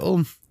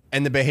social.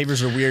 And the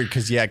behaviors are weird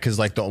because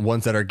like the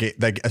ones that are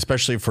like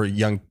especially for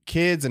young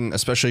kids, and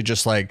especially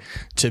just like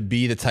to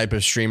be the type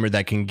of streamer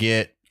that can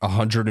get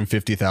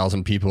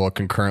 150,000 people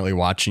concurrently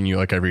watching you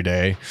like every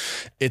day.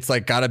 It's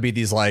like got to be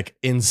these like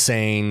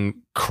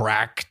insane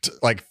cracked,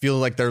 like feel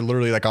like they're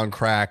literally like on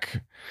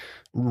crack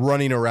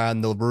running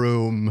around the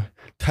room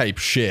type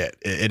shit.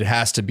 It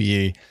has to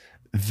be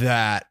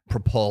that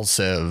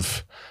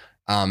propulsive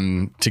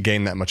to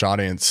gain that much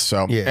audience.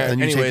 So yeah, and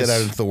you take that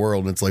out into the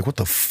world and it's like, what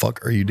the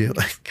fuck are you doing?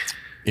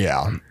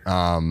 Yeah.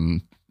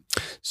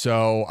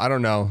 So I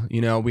don't know,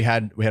 we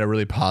had a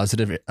really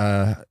positive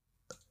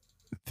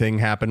thing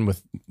happen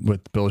with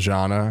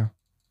Biljana.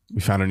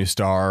 We found a new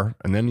star,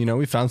 and then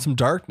we found some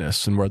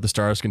darkness and where the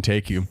stars can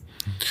take you.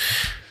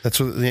 That's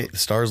what the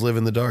stars live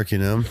in the dark.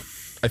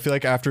 I feel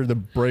like after the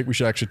break we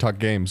should actually talk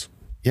games.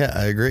 Yeah,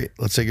 I agree.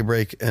 Let's take a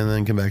break and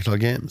then come back to talk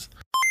games.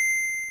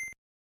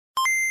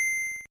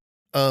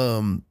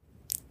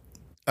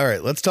 All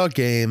right, let's talk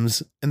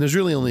games. And there's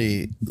really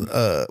only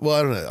I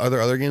don't know, are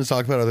there other games to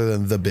talk about other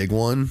than the big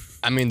one?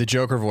 I mean, the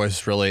Joker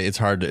voice, really, it's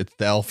hard it's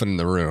the elephant in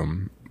the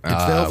room.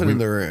 It's the elephant in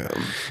the room.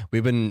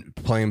 We've been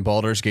playing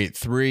Baldur's Gate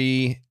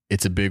 3.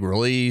 It's a big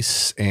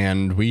release,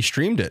 and we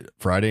streamed it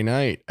Friday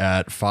night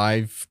at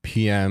 5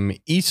 p.m.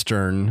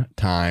 Eastern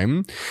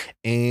time,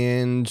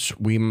 and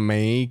we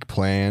may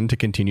plan to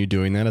continue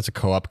doing that as a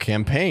co-op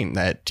campaign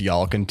that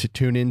y'all can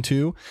tune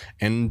into.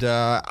 And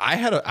I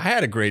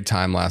had a great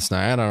time last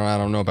night. I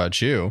don't know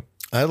about you.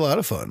 I had a lot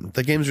of fun.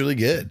 That game's really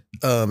good.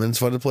 And it's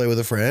fun to play with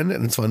a friend,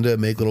 and it's fun to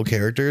make little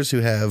characters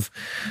who have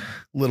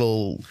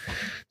little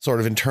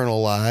sort of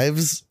internal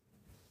lives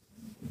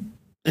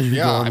and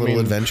go on little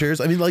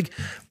adventures. I mean, like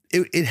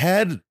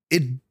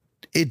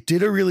it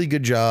did a really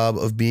good job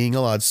of being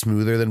a lot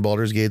smoother than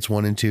Baldur's Gates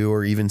 1 and 2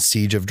 or even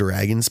Siege of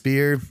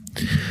Dragonspear.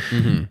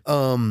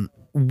 Mm-hmm.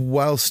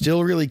 While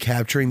still really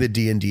capturing the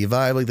D&D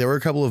vibe. Like there were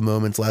a couple of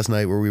moments last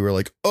night where we were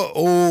like,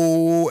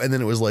 oh, and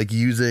then it was like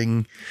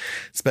using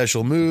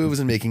special moves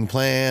and making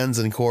plans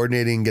and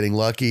coordinating, getting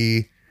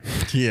lucky.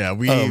 Yeah,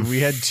 we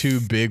had two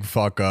big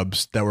fuck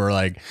ups that were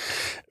like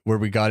where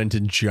we got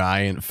into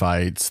giant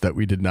fights that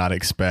we did not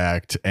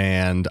expect,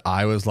 and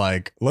I was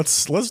like,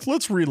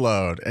 let's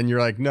reload, and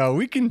you're like, no,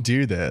 we can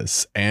do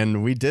this,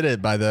 and we did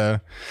it by the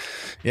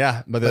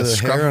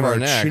scruff of our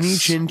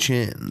necks, chinny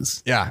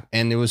chins. Yeah,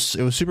 and it was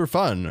super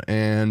fun,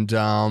 and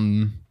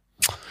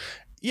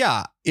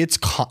yeah,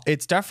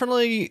 it's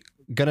definitely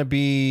gonna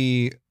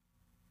be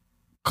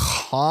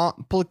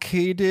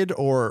complicated,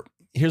 or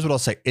here's what I'll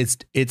say.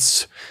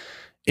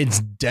 It's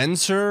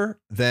denser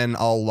than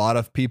a lot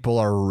of people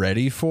are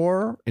ready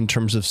for in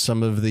terms of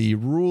some of the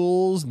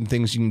rules and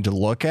things you need to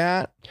look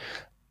at.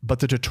 But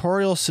the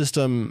tutorial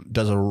system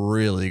does a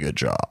really good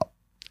job.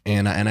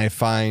 And I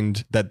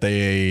find that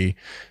they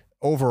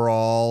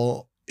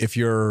overall, if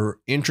you're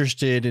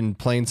interested in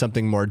playing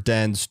something more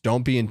dense,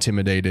 don't be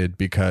intimidated,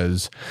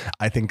 because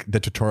I think the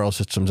tutorial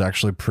system is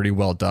actually pretty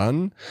well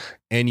done.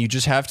 And you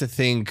just have to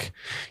think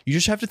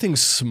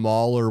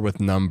smaller with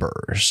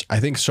numbers. I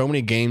think so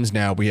many games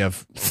now, we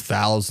have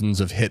thousands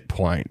of hit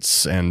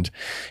points and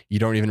you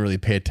don't even really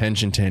pay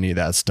attention to any of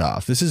that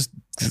stuff. This is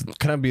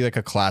kind of be like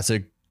a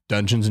classic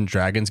Dungeons and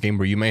Dragons game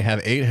where you may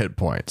have 8 hit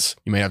points.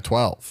 You may have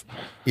 12.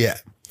 Yeah.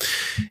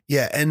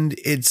 Yeah. And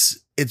it's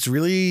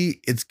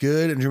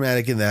good and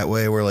dramatic in that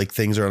way where like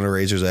things are on a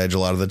razor's edge a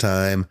lot of the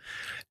time.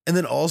 And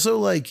then also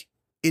like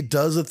it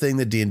does a thing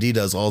that D&D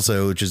does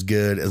also, which is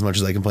good, as much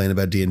as I complain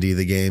about D&D,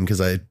 the game,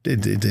 because it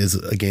is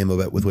a game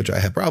with which I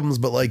have problems.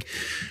 But like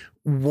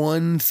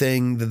one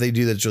thing that they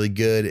do that's really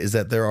good is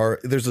that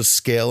there's a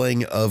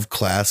scaling of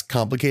class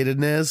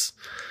complicatedness.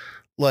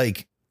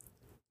 Like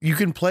you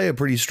can play a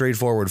pretty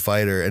straightforward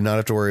fighter and not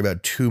have to worry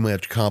about too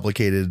much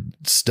complicated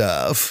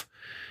stuff.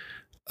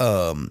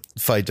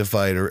 Fight to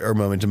fight or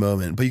moment to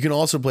moment, but you can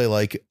also play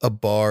like a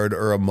bard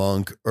or a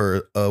monk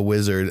or a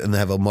wizard and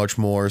have a much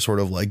more sort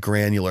of like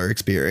granular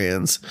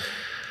experience,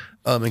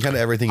 and kind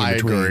of everything in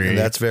between. And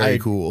that's very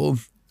cool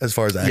as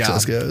far as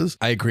access goes.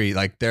 I agree.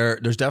 Like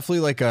there's definitely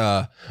like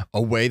a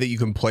way that you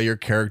can play your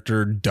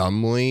character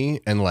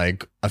dumbly and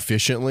like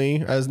efficiently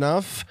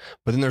enough,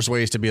 but then there's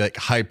ways to be like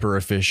hyper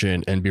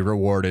efficient and be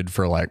rewarded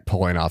for like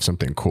pulling off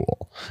something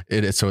cool.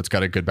 So it's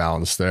got a good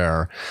balance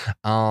there.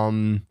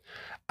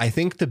 I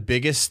think the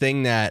biggest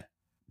thing that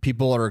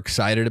people are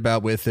excited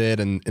about with it,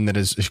 and that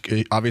is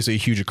obviously a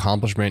huge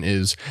accomplishment,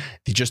 is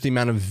just the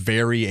amount of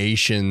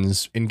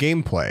variations in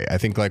gameplay. I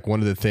think like one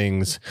of the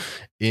things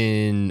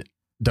in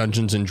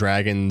Dungeons and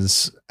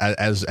Dragons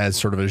as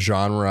sort of a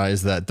genre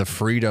is that the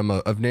freedom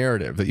of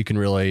narrative, that you can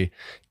really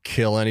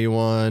kill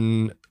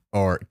anyone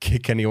or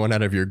kick anyone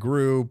out of your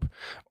group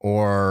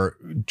or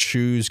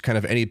choose kind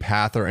of any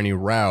path or any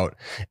route.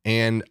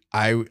 And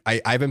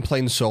I've been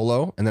playing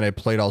solo, and then I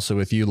played also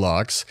with you,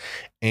 Lux,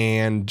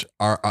 and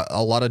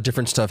a lot of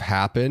different stuff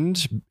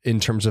happened in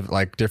terms of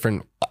like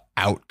different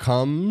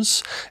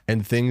outcomes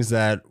and things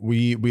that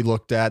we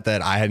looked at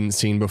that I hadn't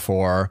seen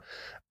before.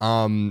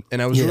 And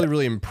I was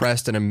really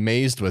impressed and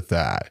amazed with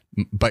that.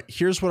 But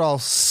here's what I'll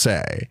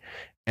say,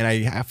 and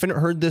I haven't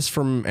heard this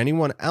from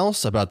anyone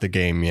else about the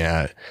game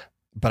yet,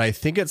 but I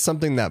think it's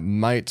something that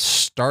might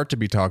start to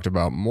be talked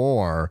about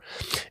more,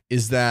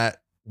 is that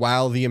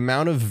while the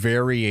amount of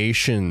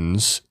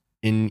variations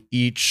in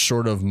each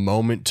sort of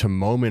moment to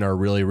moment are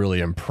really, really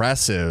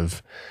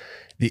impressive,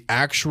 the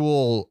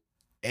actual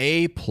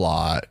A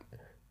plot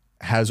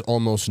has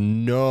almost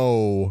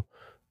no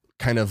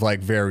kind of like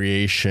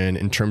variation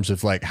in terms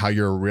of like how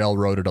you're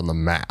railroaded on the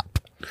map.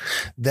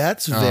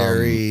 That's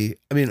very,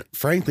 I mean,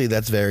 frankly,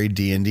 that's very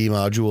D&D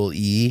module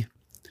E.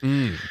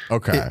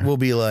 Okay. It will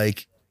be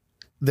like,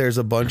 there's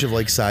a bunch of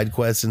like side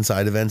quests and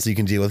side events that you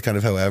can deal with kind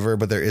of however,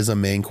 but there is a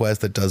main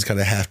quest that does kind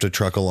of have to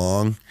truck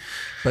along.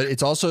 But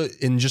it's also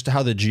in just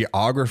how the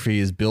geography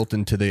is built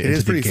into the,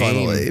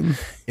 game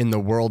in the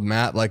world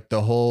map, like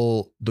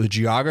the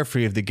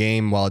geography of the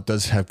game, while it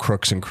does have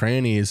crooks and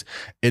crannies,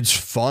 it's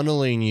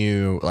funneling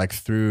you like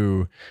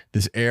through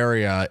this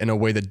area in a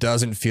way that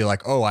doesn't feel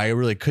like, oh, I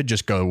really could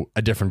just go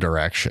a different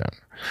direction.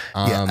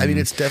 Yeah, I mean,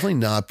 it's definitely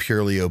not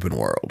purely open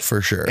world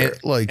for sure.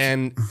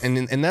 And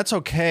that's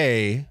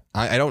okay.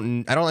 I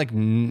don't like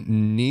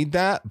need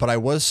that, but I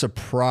was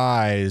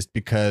surprised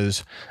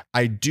because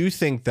I do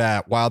think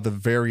that while the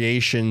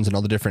variations and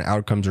all the different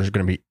outcomes are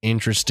going to be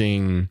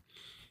interesting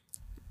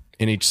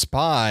in each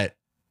spot,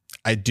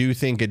 I do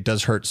think it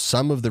does hurt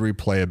some of the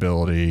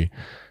replayability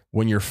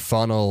when you're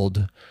funneled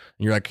and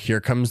you're like, here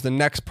comes the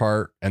next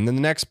part and then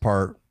the next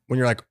part, when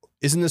you're like,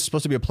 isn't this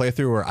supposed to be a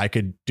playthrough where I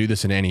could do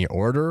this in any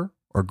order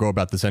or go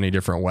about this any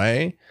different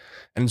way?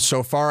 And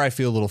so far I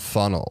feel a little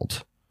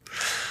funneled.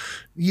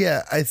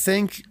 Yeah,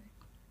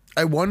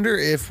 I wonder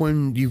if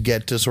when you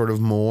get to sort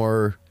of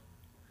more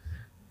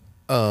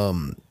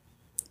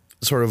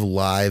sort of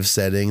live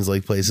settings,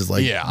 like places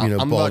like,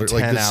 Baldur,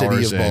 like the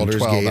city of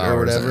Baldur's Gate or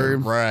whatever.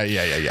 Right.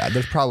 Yeah.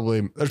 There's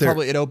probably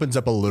it opens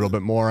up a little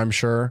bit more, I'm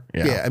sure.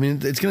 Yeah. I mean,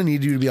 it's going to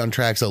need you to be on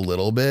tracks a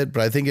little bit,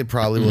 but I think it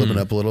probably will open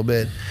up a little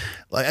bit.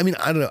 Like, I mean,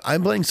 I don't know.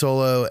 I'm playing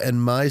solo,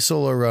 and my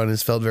solo run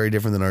has felt very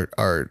different than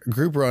our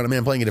group run. I mean,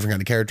 I'm playing a different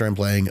kind of character. I'm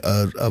playing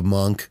a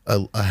monk,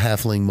 a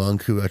halfling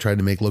monk who I tried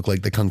to make look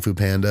like the Kung Fu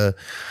Panda.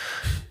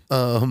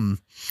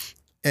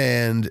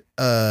 And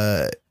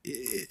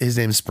his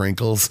name's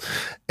Sprinkles.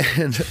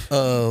 And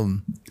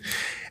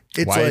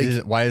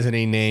it's why isn't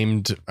he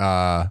named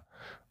Whoa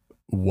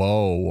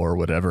or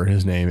whatever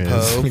his name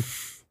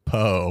is?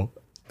 Poe.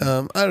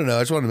 I don't know.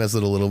 I just wanted to mess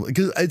with it a little bit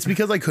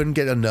because I couldn't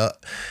get enough.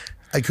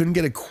 I couldn't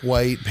get it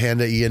quite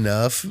panda-y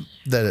enough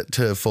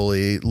to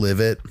fully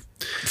live it.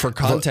 For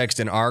context,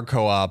 in our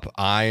co-op,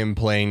 I am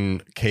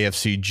playing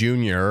KFC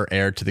Jr.,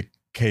 heir to the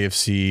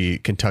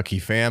KFC Kentucky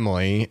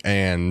family,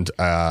 and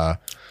I'm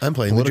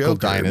playing Political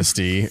the Joker.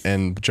 Dynasty,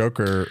 and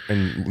Joker,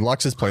 and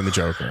Lux is playing the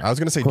Joker. I was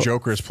going to say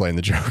Joker is playing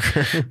the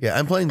Joker. Yeah,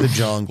 I'm playing the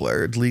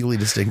Jongler, legally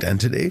distinct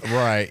entity.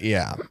 Right,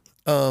 yeah.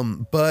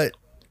 But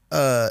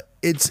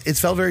it's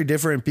felt very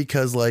different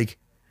because, like,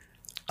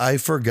 I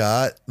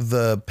forgot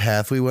the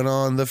path we went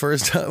on the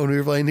first time when we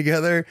were playing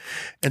together.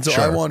 And so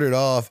I wandered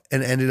off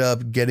and ended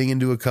up getting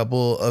into a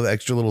couple of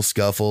extra little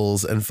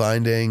scuffles and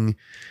finding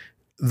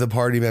the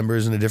party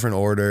members in a different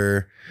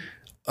order.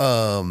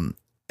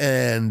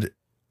 And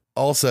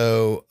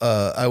also,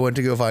 I went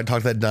to go talk to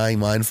that dying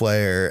mind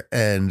flayer,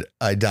 and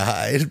I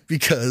died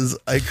because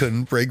I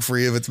couldn't break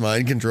free of its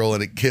mind control,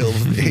 and it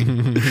killed me.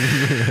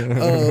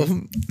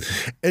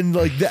 And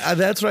like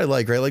that's what I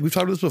like, right? Like we've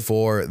talked about this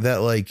before,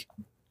 that like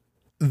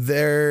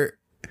there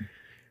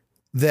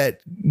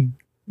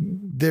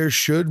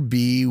should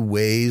be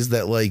ways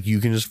that like you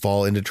can just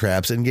fall into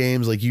traps in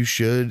games. Like you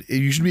should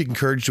be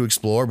encouraged to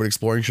explore, but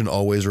exploring shouldn't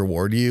always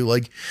reward you.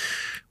 Like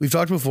we've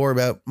talked before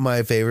about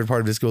my favorite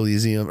part of Disco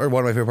Elysium, or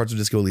one of my favorite parts of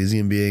Disco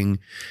Elysium being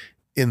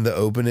in the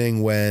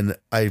opening when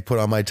I put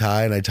on my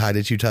tie and I tied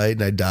it too tight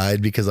and I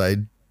died because I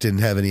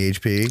didn't have any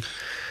HP.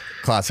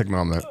 Classic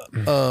moment.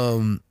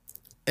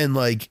 And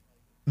like,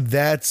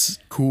 that's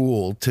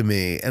cool to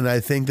me. And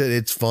I think that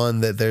it's fun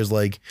that there's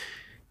like,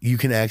 you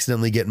can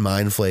accidentally get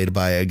mind flayed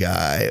by a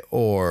guy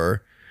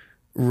or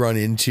run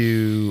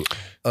into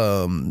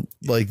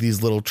like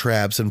these little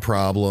traps and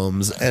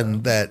problems,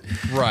 and that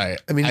I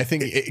mean, I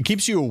think it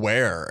keeps you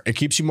aware, it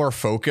keeps you more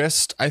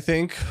focused, I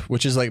think,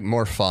 which is like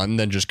more fun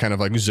than just kind of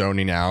like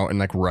zoning out and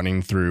like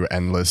running through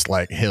endless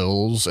like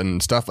hills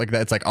and stuff like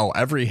that. It's like, oh,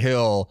 every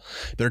hill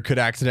there could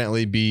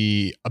accidentally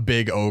be a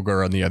big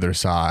ogre on the other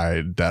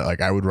side that like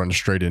I would run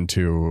straight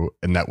into,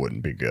 and that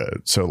wouldn't be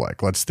good. So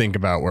like, let's think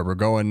about where we're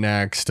going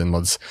next and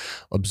let's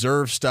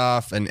observe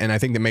stuff, and I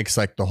think that makes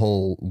like the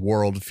whole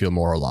world feel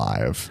more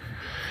alive.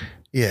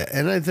 Yeah,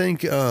 and I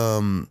think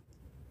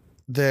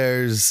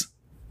there's,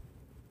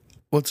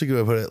 what's a good way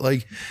to put it?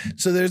 Like,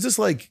 so there's this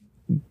like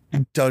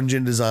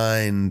dungeon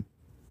design,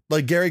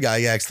 like Gary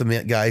Gygax,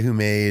 the guy who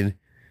made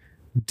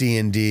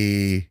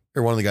D&D,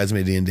 or one of the guys who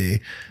made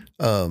D&D,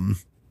 has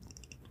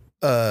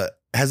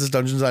this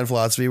dungeon design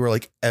philosophy where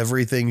like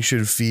everything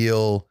should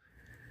feel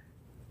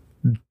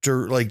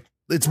like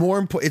it's more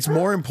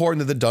important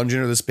that the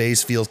dungeon or the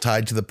space feels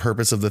tied to the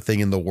purpose of the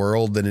thing in the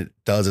world than it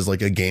does as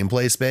like a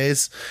gameplay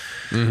space.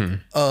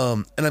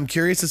 Mm-hmm. And I'm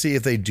curious to see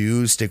if they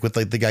do stick with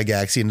like the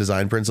Gygaxian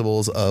design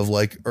principles of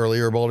like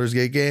earlier Baldur's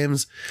Gate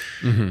games.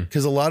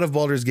 Because a lot of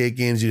Baldur's Gate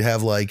games, you'd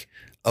have like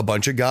a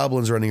bunch of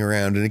goblins running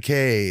around in a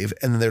cave,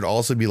 and then there'd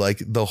also be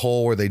like the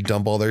hole where they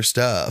dump all their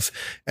stuff,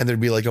 and there'd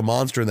be like a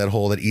monster in that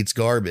hole that eats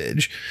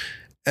garbage,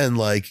 and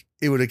like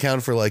it would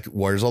account for like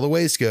where does all the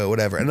waste go,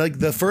 whatever. And like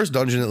the first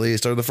dungeon, at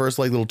least, or the first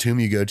like little tomb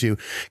you go to,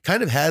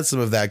 kind of has some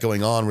of that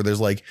going on, where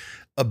there's like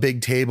a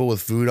big table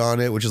with food on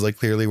it, which is like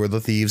clearly where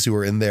the thieves who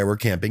were in there were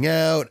camping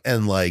out,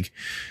 and like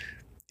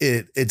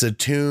it's a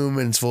tomb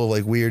and it's full of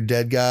like weird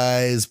dead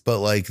guys, but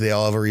like they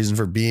all have a reason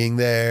for being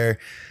there.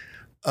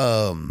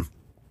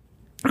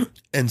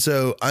 And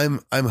so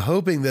I'm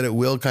hoping that it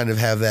will kind of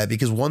have that,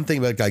 because one thing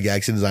about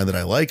Gygaxian design that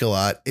I like a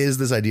lot is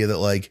this idea that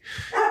like,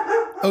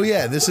 oh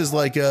yeah, this is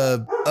like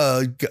an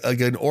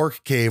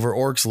orc cave where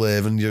orcs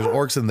live and there's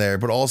orcs in there,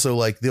 but also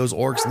like those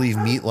orcs leave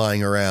meat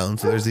lying around.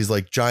 So there's these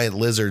like giant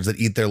lizards that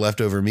eat their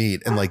leftover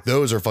meat, and like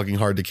those are fucking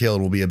hard to kill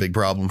and will be a big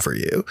problem for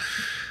you.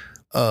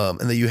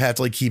 And that you have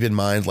to like keep in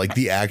mind like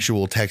the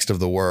actual text of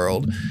the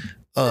world.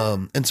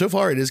 And so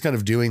far it is kind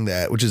of doing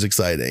that, which is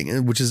exciting,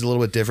 and which is a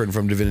little bit different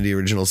from Divinity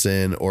Original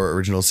Sin or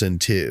Original Sin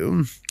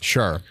 2.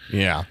 Sure.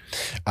 Yeah.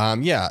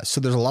 Yeah. So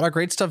there's a lot of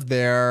great stuff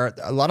there.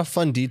 A lot of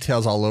fun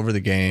details all over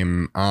the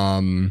game.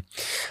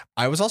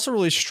 I was also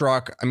really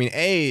struck. I mean,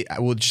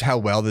 with just how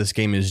well this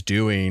game is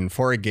doing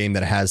for a game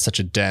that has such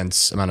a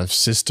dense amount of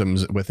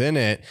systems within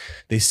it.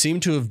 They seem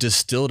to have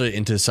distilled it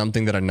into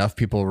something that enough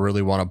people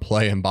really want to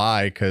play and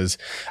buy, because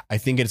I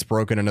think it's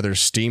broken another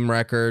Steam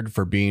record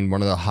for being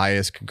one of the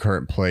highest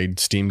concurrent played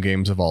Steam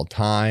games of all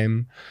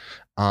time.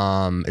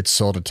 It's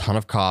sold a ton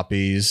of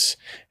copies,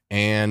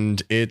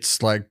 and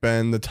it's like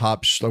been the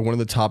top, one of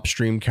the top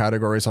stream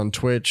categories on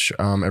Twitch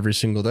every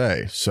single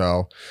day.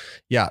 So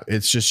yeah,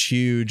 it's just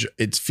huge.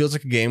 It feels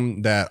like a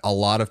game that a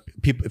lot of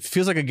people, it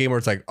feels like a game where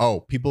it's like, oh,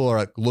 people are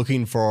like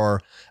looking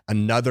for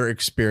another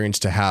experience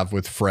to have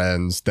with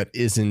friends that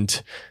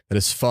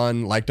is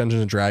fun like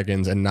Dungeons and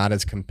Dragons and not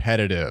as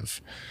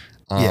competitive.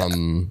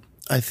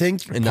 I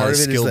think and part of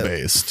it skill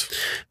based.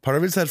 Part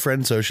of it's that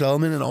friend social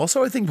element, and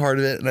also I think part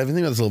of it, and I've been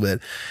thinking about this a little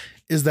bit,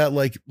 is that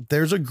like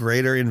there's a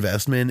greater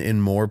investment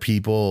in more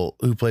people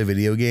who play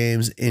video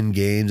games in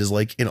games as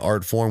like an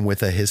art form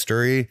with a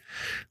history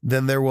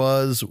than there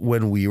was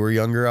when we were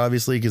younger,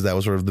 obviously, because that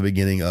was sort of the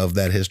beginning of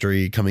that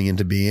history coming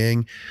into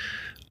being.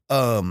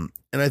 And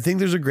I think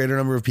there's a greater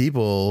number of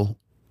people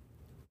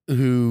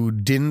who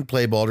didn't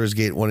play Baldur's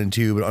Gate 1 and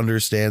 2, but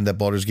understand that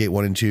Baldur's Gate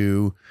 1 and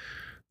 2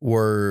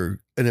 were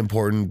an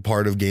important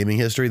part of gaming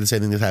history. The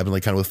same thing that happened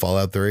like kind of with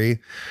Fallout 3,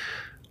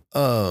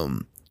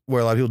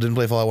 where a lot of people didn't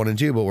play Fallout 1 and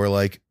 2, but were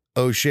like,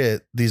 oh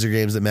shit, these are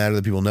games that matter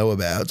that people know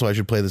about, so I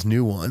should play this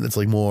new one that's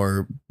like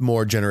more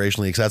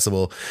generationally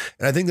accessible.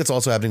 And I think that's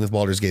also happening with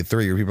Baldur's Gate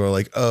 3, where people are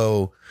like,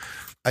 oh,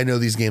 I know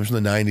these games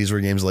from the 90s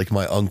were games like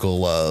my uncle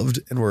loved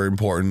and were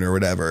important or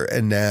whatever,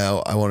 and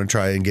now I want to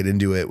try and get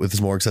into it with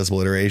this more accessible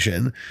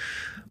iteration.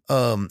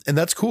 And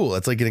that's cool.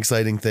 That's like an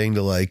exciting thing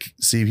to like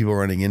see people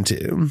running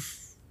into.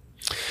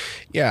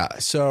 Yeah,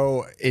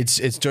 so it's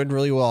doing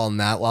really well on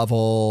that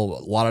level.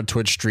 A lot of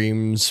Twitch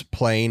streams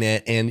playing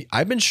it, and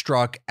I've been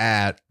struck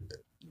at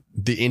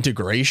the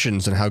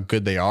integrations and how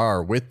good they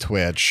are with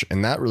Twitch,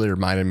 and that really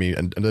reminded me.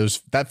 And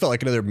that felt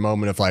like another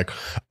moment of like,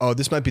 oh,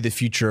 this might be the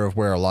future of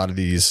where a lot of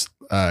these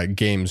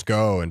games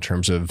go in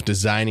terms of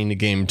designing a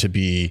game to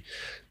be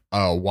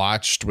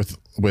watched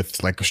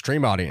with like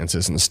stream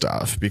audiences and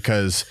stuff,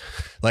 because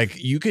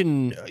like you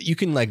can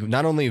like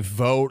not only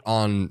vote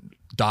on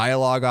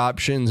dialogue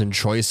options and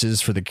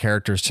choices for the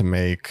characters to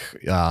make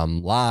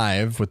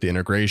live with the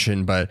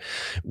integration, but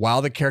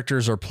while the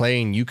characters are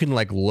playing, you can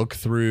like look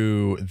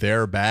through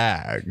their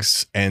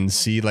bags and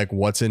see like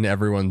what's in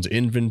everyone's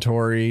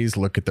inventories,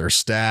 look at their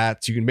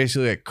stats. You can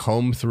basically like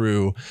comb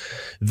through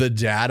the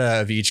data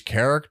of each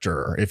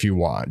character if you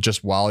want,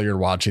 just while you're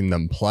watching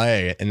them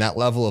play. And that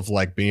level of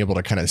like being able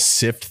to kind of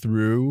sift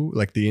through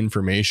like the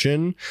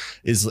information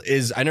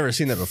is I never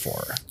seen that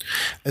before.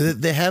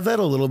 They have that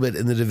a little bit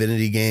in the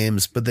Divinity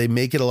games, but they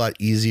make it a lot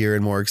easier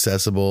and more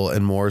accessible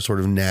and more sort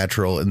of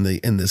natural in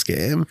this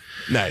game.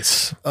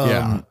 Nice.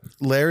 Yeah.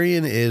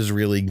 Larian is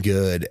really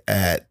good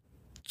at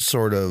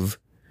sort of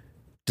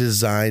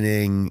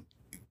designing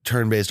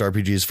turn-based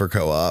RPGs for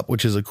co-op,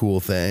 which is a cool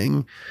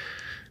thing.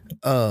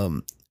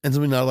 And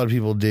something not a lot of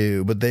people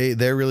do, but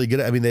they're really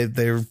good. I mean,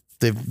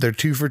 they're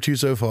 2 for 2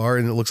 so far,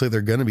 and it looks like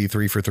they're going to be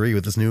 3 for 3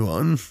 with this new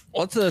one.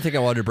 Well, that's the other thing I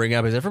wanted to bring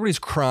up is everybody's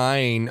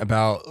crying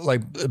about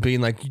like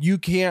being like, you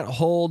can't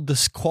hold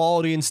this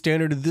quality and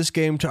standard of this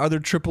game to other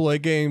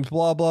AAA games,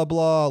 blah, blah,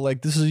 blah.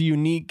 Like, this is a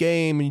unique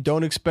game and you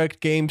don't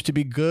expect games to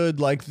be good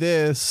like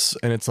this.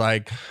 And it's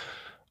like,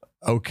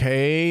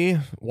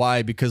 okay,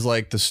 why? Because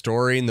like the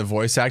story and the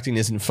voice acting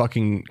isn't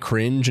fucking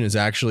cringe and is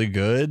actually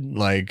good.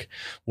 Like,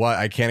 what?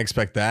 I can't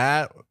expect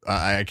that.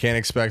 I can't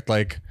expect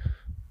like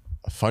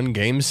fun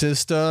game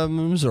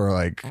systems or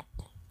like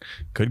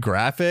good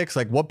graphics.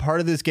 Like, what part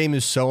of this game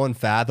is so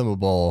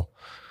unfathomable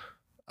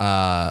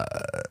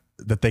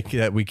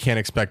that we can't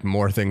expect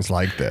more things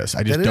like this?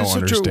 I just don't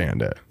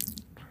understand it.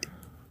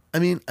 I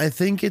mean, I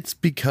think it's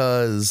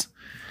because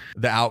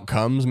the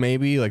outcomes,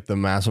 maybe like the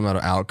massive amount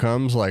of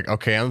outcomes, like,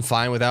 okay, I'm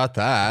fine without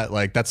that.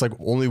 Like, that's like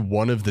only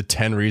one of the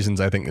 10 reasons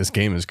I think this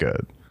game is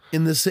good.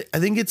 In this, I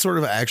think it's sort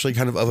of actually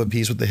kind of a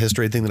piece with the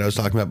history thing that I was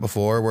talking about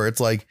before, where it's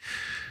like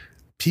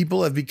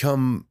people have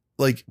become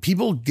like,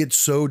 people get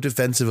so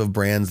defensive of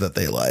brands that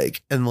they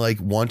like and like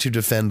want to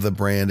defend the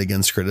brand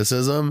against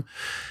criticism.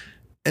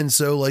 And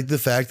so like the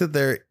fact that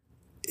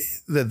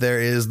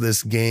there is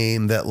this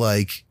game that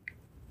like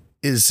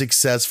is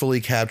successfully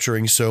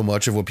capturing so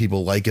much of what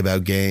people like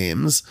about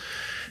games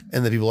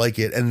and that people like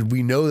it. And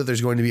we know that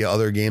there's going to be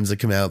other games that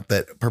come out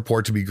that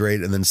purport to be great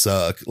and then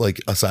suck, like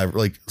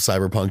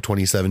Cyberpunk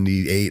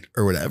 2078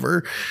 or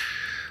whatever.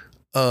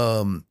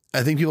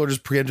 I think people are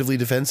just preemptively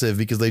defensive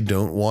because they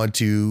don't want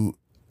to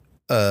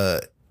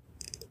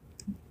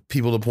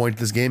people to point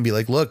to this game and be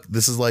like, look,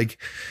 this is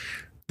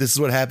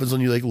what happens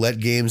when you like let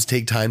games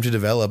take time to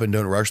develop and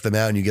don't rush them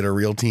out, and you get a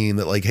real team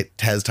that like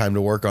has time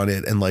to work on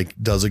it and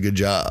like does a good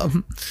job.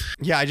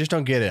 Yeah, I just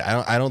don't get it.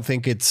 I don't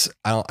think it's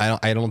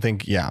I don't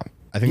think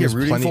I think there's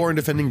rooting for and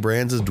defending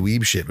brands is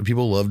dweeb shit, but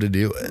people love to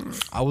do it.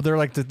 Oh, they're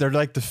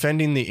like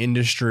defending the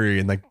industry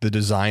and like the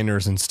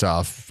designers and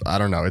stuff. I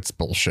don't know, it's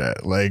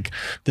bullshit. Like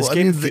this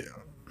game.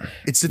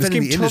 It's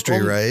defending the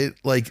industry, right?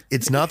 Like,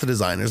 it's not the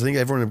designers. I think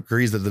everyone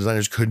agrees that the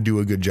designers could do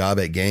a good job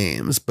at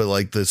games, but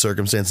like the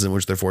circumstances in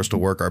which they're forced to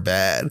work are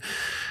bad.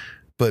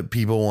 But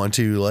people want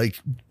to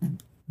like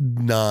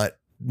not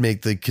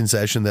make the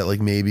concession that like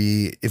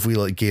maybe if we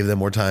like gave them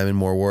more time and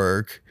more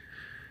work,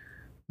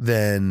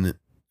 then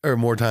or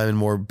more time and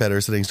more better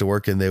settings to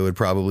work in, they would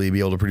probably be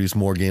able to produce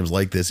more games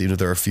like this, even if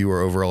there are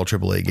fewer overall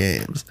AAA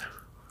games.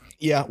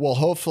 Yeah, well,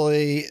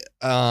 hopefully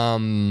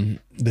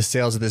the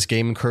sales of this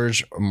game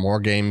encourage more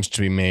games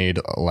to be made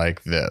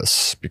like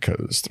this,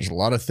 because there's a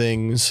lot of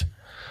things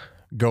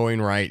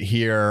going right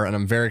here, and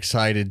I'm very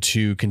excited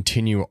to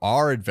continue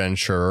our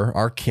adventure,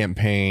 our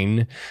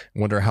campaign.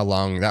 Wonder how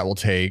long that will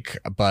take,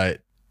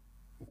 but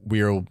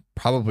we'll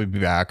probably be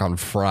back on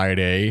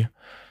Friday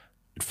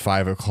at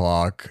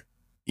 5:00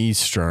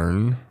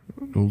 Eastern.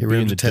 We'll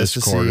be in the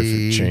Discord if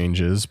it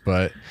changes,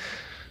 but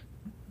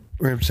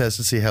we're going to test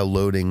to see how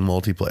loading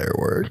multiplayer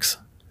works.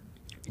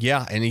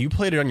 Yeah, and you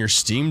played it on your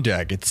Steam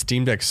Deck. It's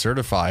Steam Deck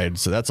certified,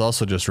 so that's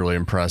also just really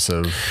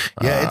impressive.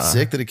 Yeah, it's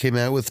sick that it came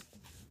out with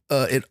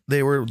they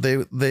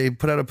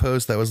put out a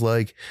post that was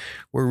like,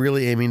 we're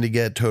really aiming to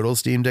get total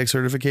Steam Deck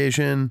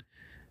certification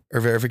or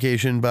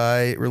verification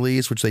by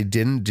release, which they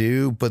didn't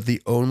do, but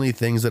the only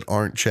things that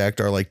aren't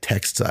checked are like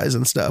text size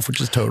and stuff, which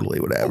is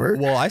totally whatever.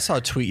 Well, I saw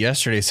a tweet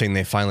yesterday saying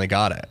they finally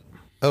got it.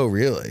 Oh,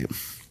 really?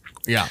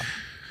 Yeah.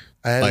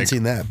 I haven't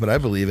seen that, but I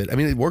believe it. I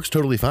mean, it works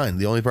totally fine.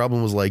 The only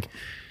problem was like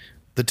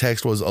the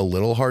text was a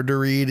little hard to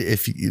read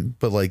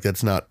but like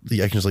that's not, I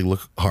can just like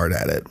look hard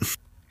at it.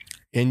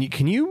 And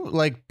can you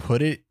like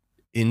can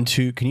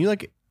you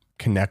like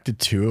connect it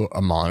to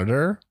a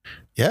monitor?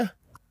 Yeah.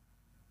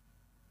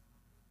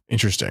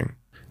 Interesting.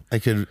 I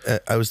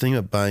was thinking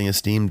about buying a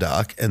Steam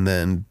dock and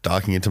then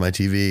docking it to my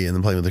TV and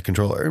then playing with the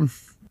controller.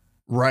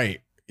 Right.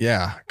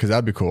 Yeah. Cause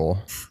that'd be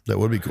cool. That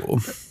would be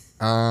cool.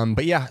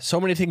 But yeah, so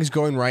many things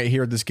going right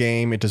here at this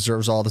game. It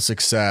deserves all the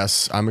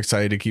success. I'm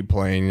excited to keep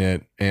playing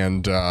it.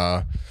 And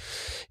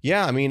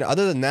yeah, I mean,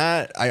 other than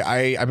that,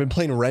 I've been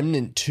playing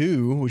Remnant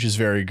 2, which is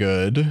very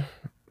good.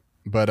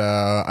 But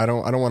I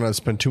don't want to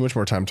spend too much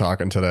more time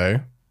talking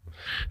today.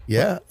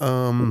 Yeah.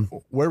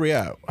 Where are we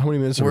at? How many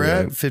minutes we're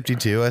at?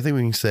 52. I think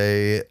we can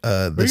say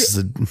this is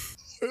a.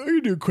 I can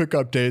do quick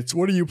updates.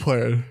 What are you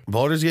playing?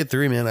 Baldur's Gate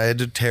 3, man. I had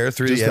to tear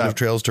through the end of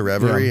Trails to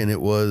Reverie, and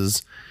it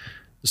was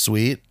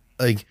sweet.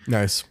 Like,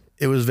 nice.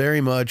 It was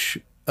very much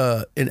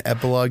an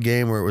epilogue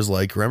game where it was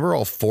like, remember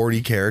all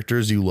 40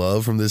 characters you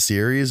love from this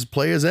series?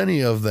 Play as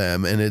any of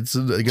them, and it's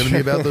going to be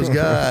about those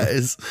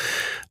guys.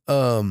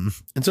 And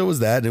so it was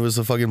that, and it was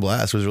a fucking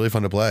blast. It was really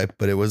fun to play,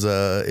 but it was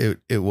it's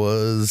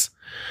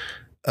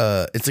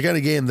the kind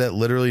of game that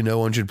literally no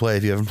one should play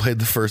if you haven't played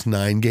the first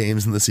 9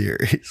 games in the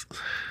series.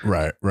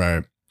 Right.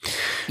 It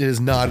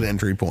is not an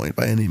entry point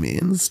by any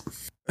means.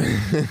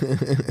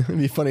 It'd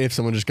be funny if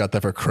someone just got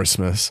that for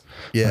Christmas.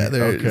 Yeah,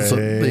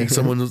 okay.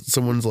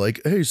 Someone's like,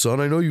 "Hey, son,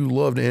 I know you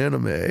loved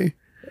anime,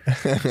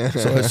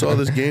 so I saw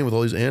this game with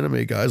all these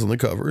anime guys on the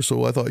cover,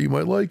 so I thought you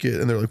might like it."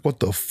 And they're like,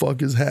 "What the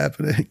fuck is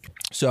happening?"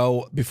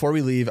 So before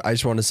we leave, I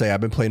just want to say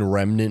I've been playing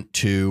Remnant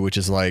 2, which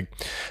is like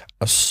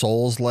a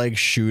Souls-like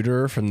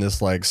shooter from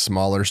this like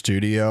smaller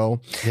studio.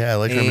 Yeah, I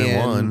like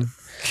Remnant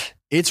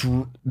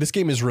 1. This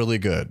game is really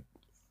good.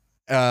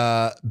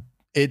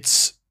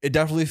 It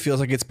definitely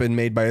feels like it's been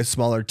made by a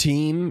smaller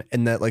team,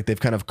 and that like they've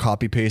kind of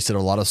copy pasted a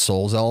lot of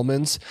Souls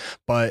elements,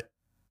 but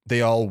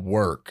they all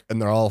work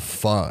and they're all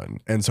fun.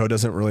 And so it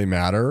doesn't really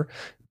matter.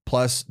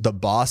 Plus the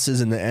bosses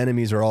and the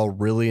enemies are all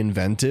really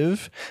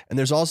inventive. And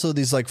there's also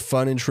these like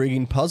fun,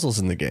 intriguing puzzles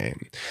in the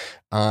game.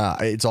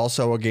 It's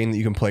also a game that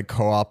you can play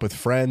co-op with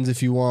friends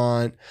if you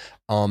want.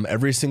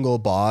 Every single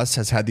boss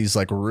has had these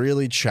like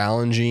really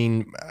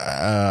challenging,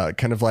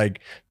 kind of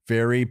like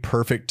very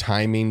perfect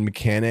timing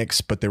mechanics,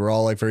 but they were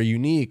all like very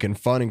unique and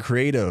fun and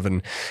creative.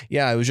 And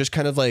yeah, it was just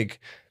kind of like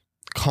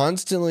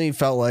constantly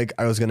felt like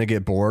I was going to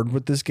get bored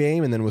with this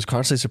game, and then was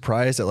constantly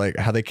surprised at like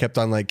how they kept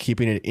on like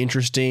keeping it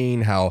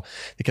interesting, how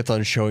they kept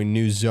on showing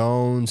new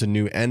zones and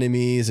new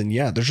enemies. And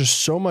yeah, there's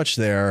just so much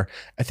there.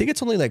 I think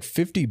it's only like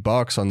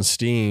 $50 on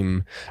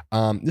Steam.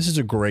 This is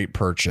a great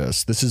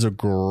purchase. This is a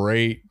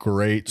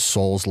great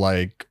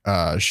Souls-like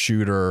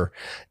shooter,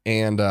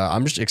 and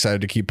I'm just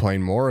excited to keep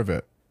playing more of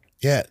it.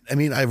 Yeah, I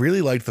mean, I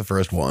really liked the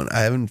first one. I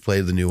haven't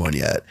played the new one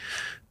yet,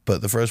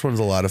 but the first one's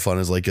a lot of fun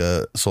as like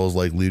a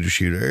Souls-like looter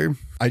shooter.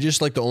 I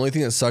just like, the only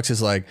thing that sucks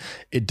is like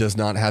it does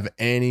not have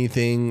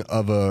anything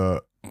of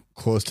a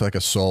close to like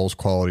a Souls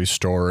quality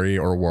story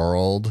or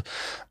world.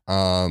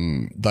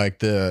 Like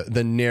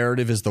the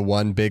narrative is the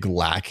one big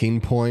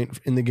lacking point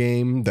in the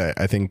game that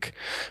I think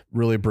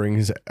really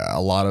brings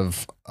a lot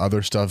of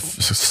other stuff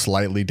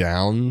slightly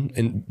down,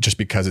 and just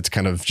because it's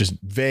kind of just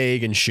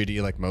vague and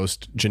shitty like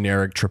most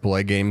generic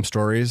AAA game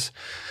stories.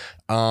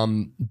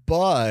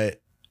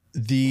 But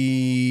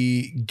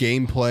the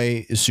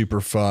gameplay is super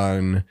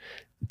fun.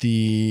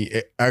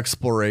 The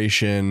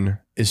exploration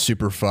is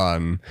super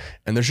fun,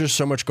 and there's just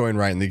so much going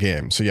right in the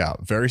game. So yeah,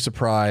 very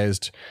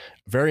surprised,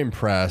 very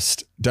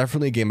impressed.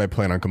 Definitely a game I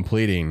plan on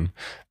completing,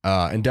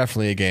 and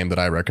definitely a game that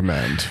I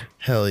recommend.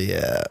 Hell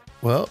yeah.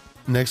 Well,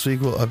 next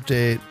week we'll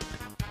update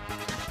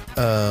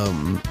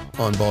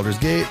on Baldur's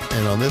Gate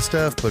and on this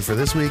stuff, but for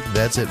this week,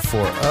 that's it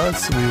for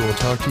us. We will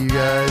talk to you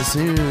guys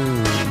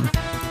soon.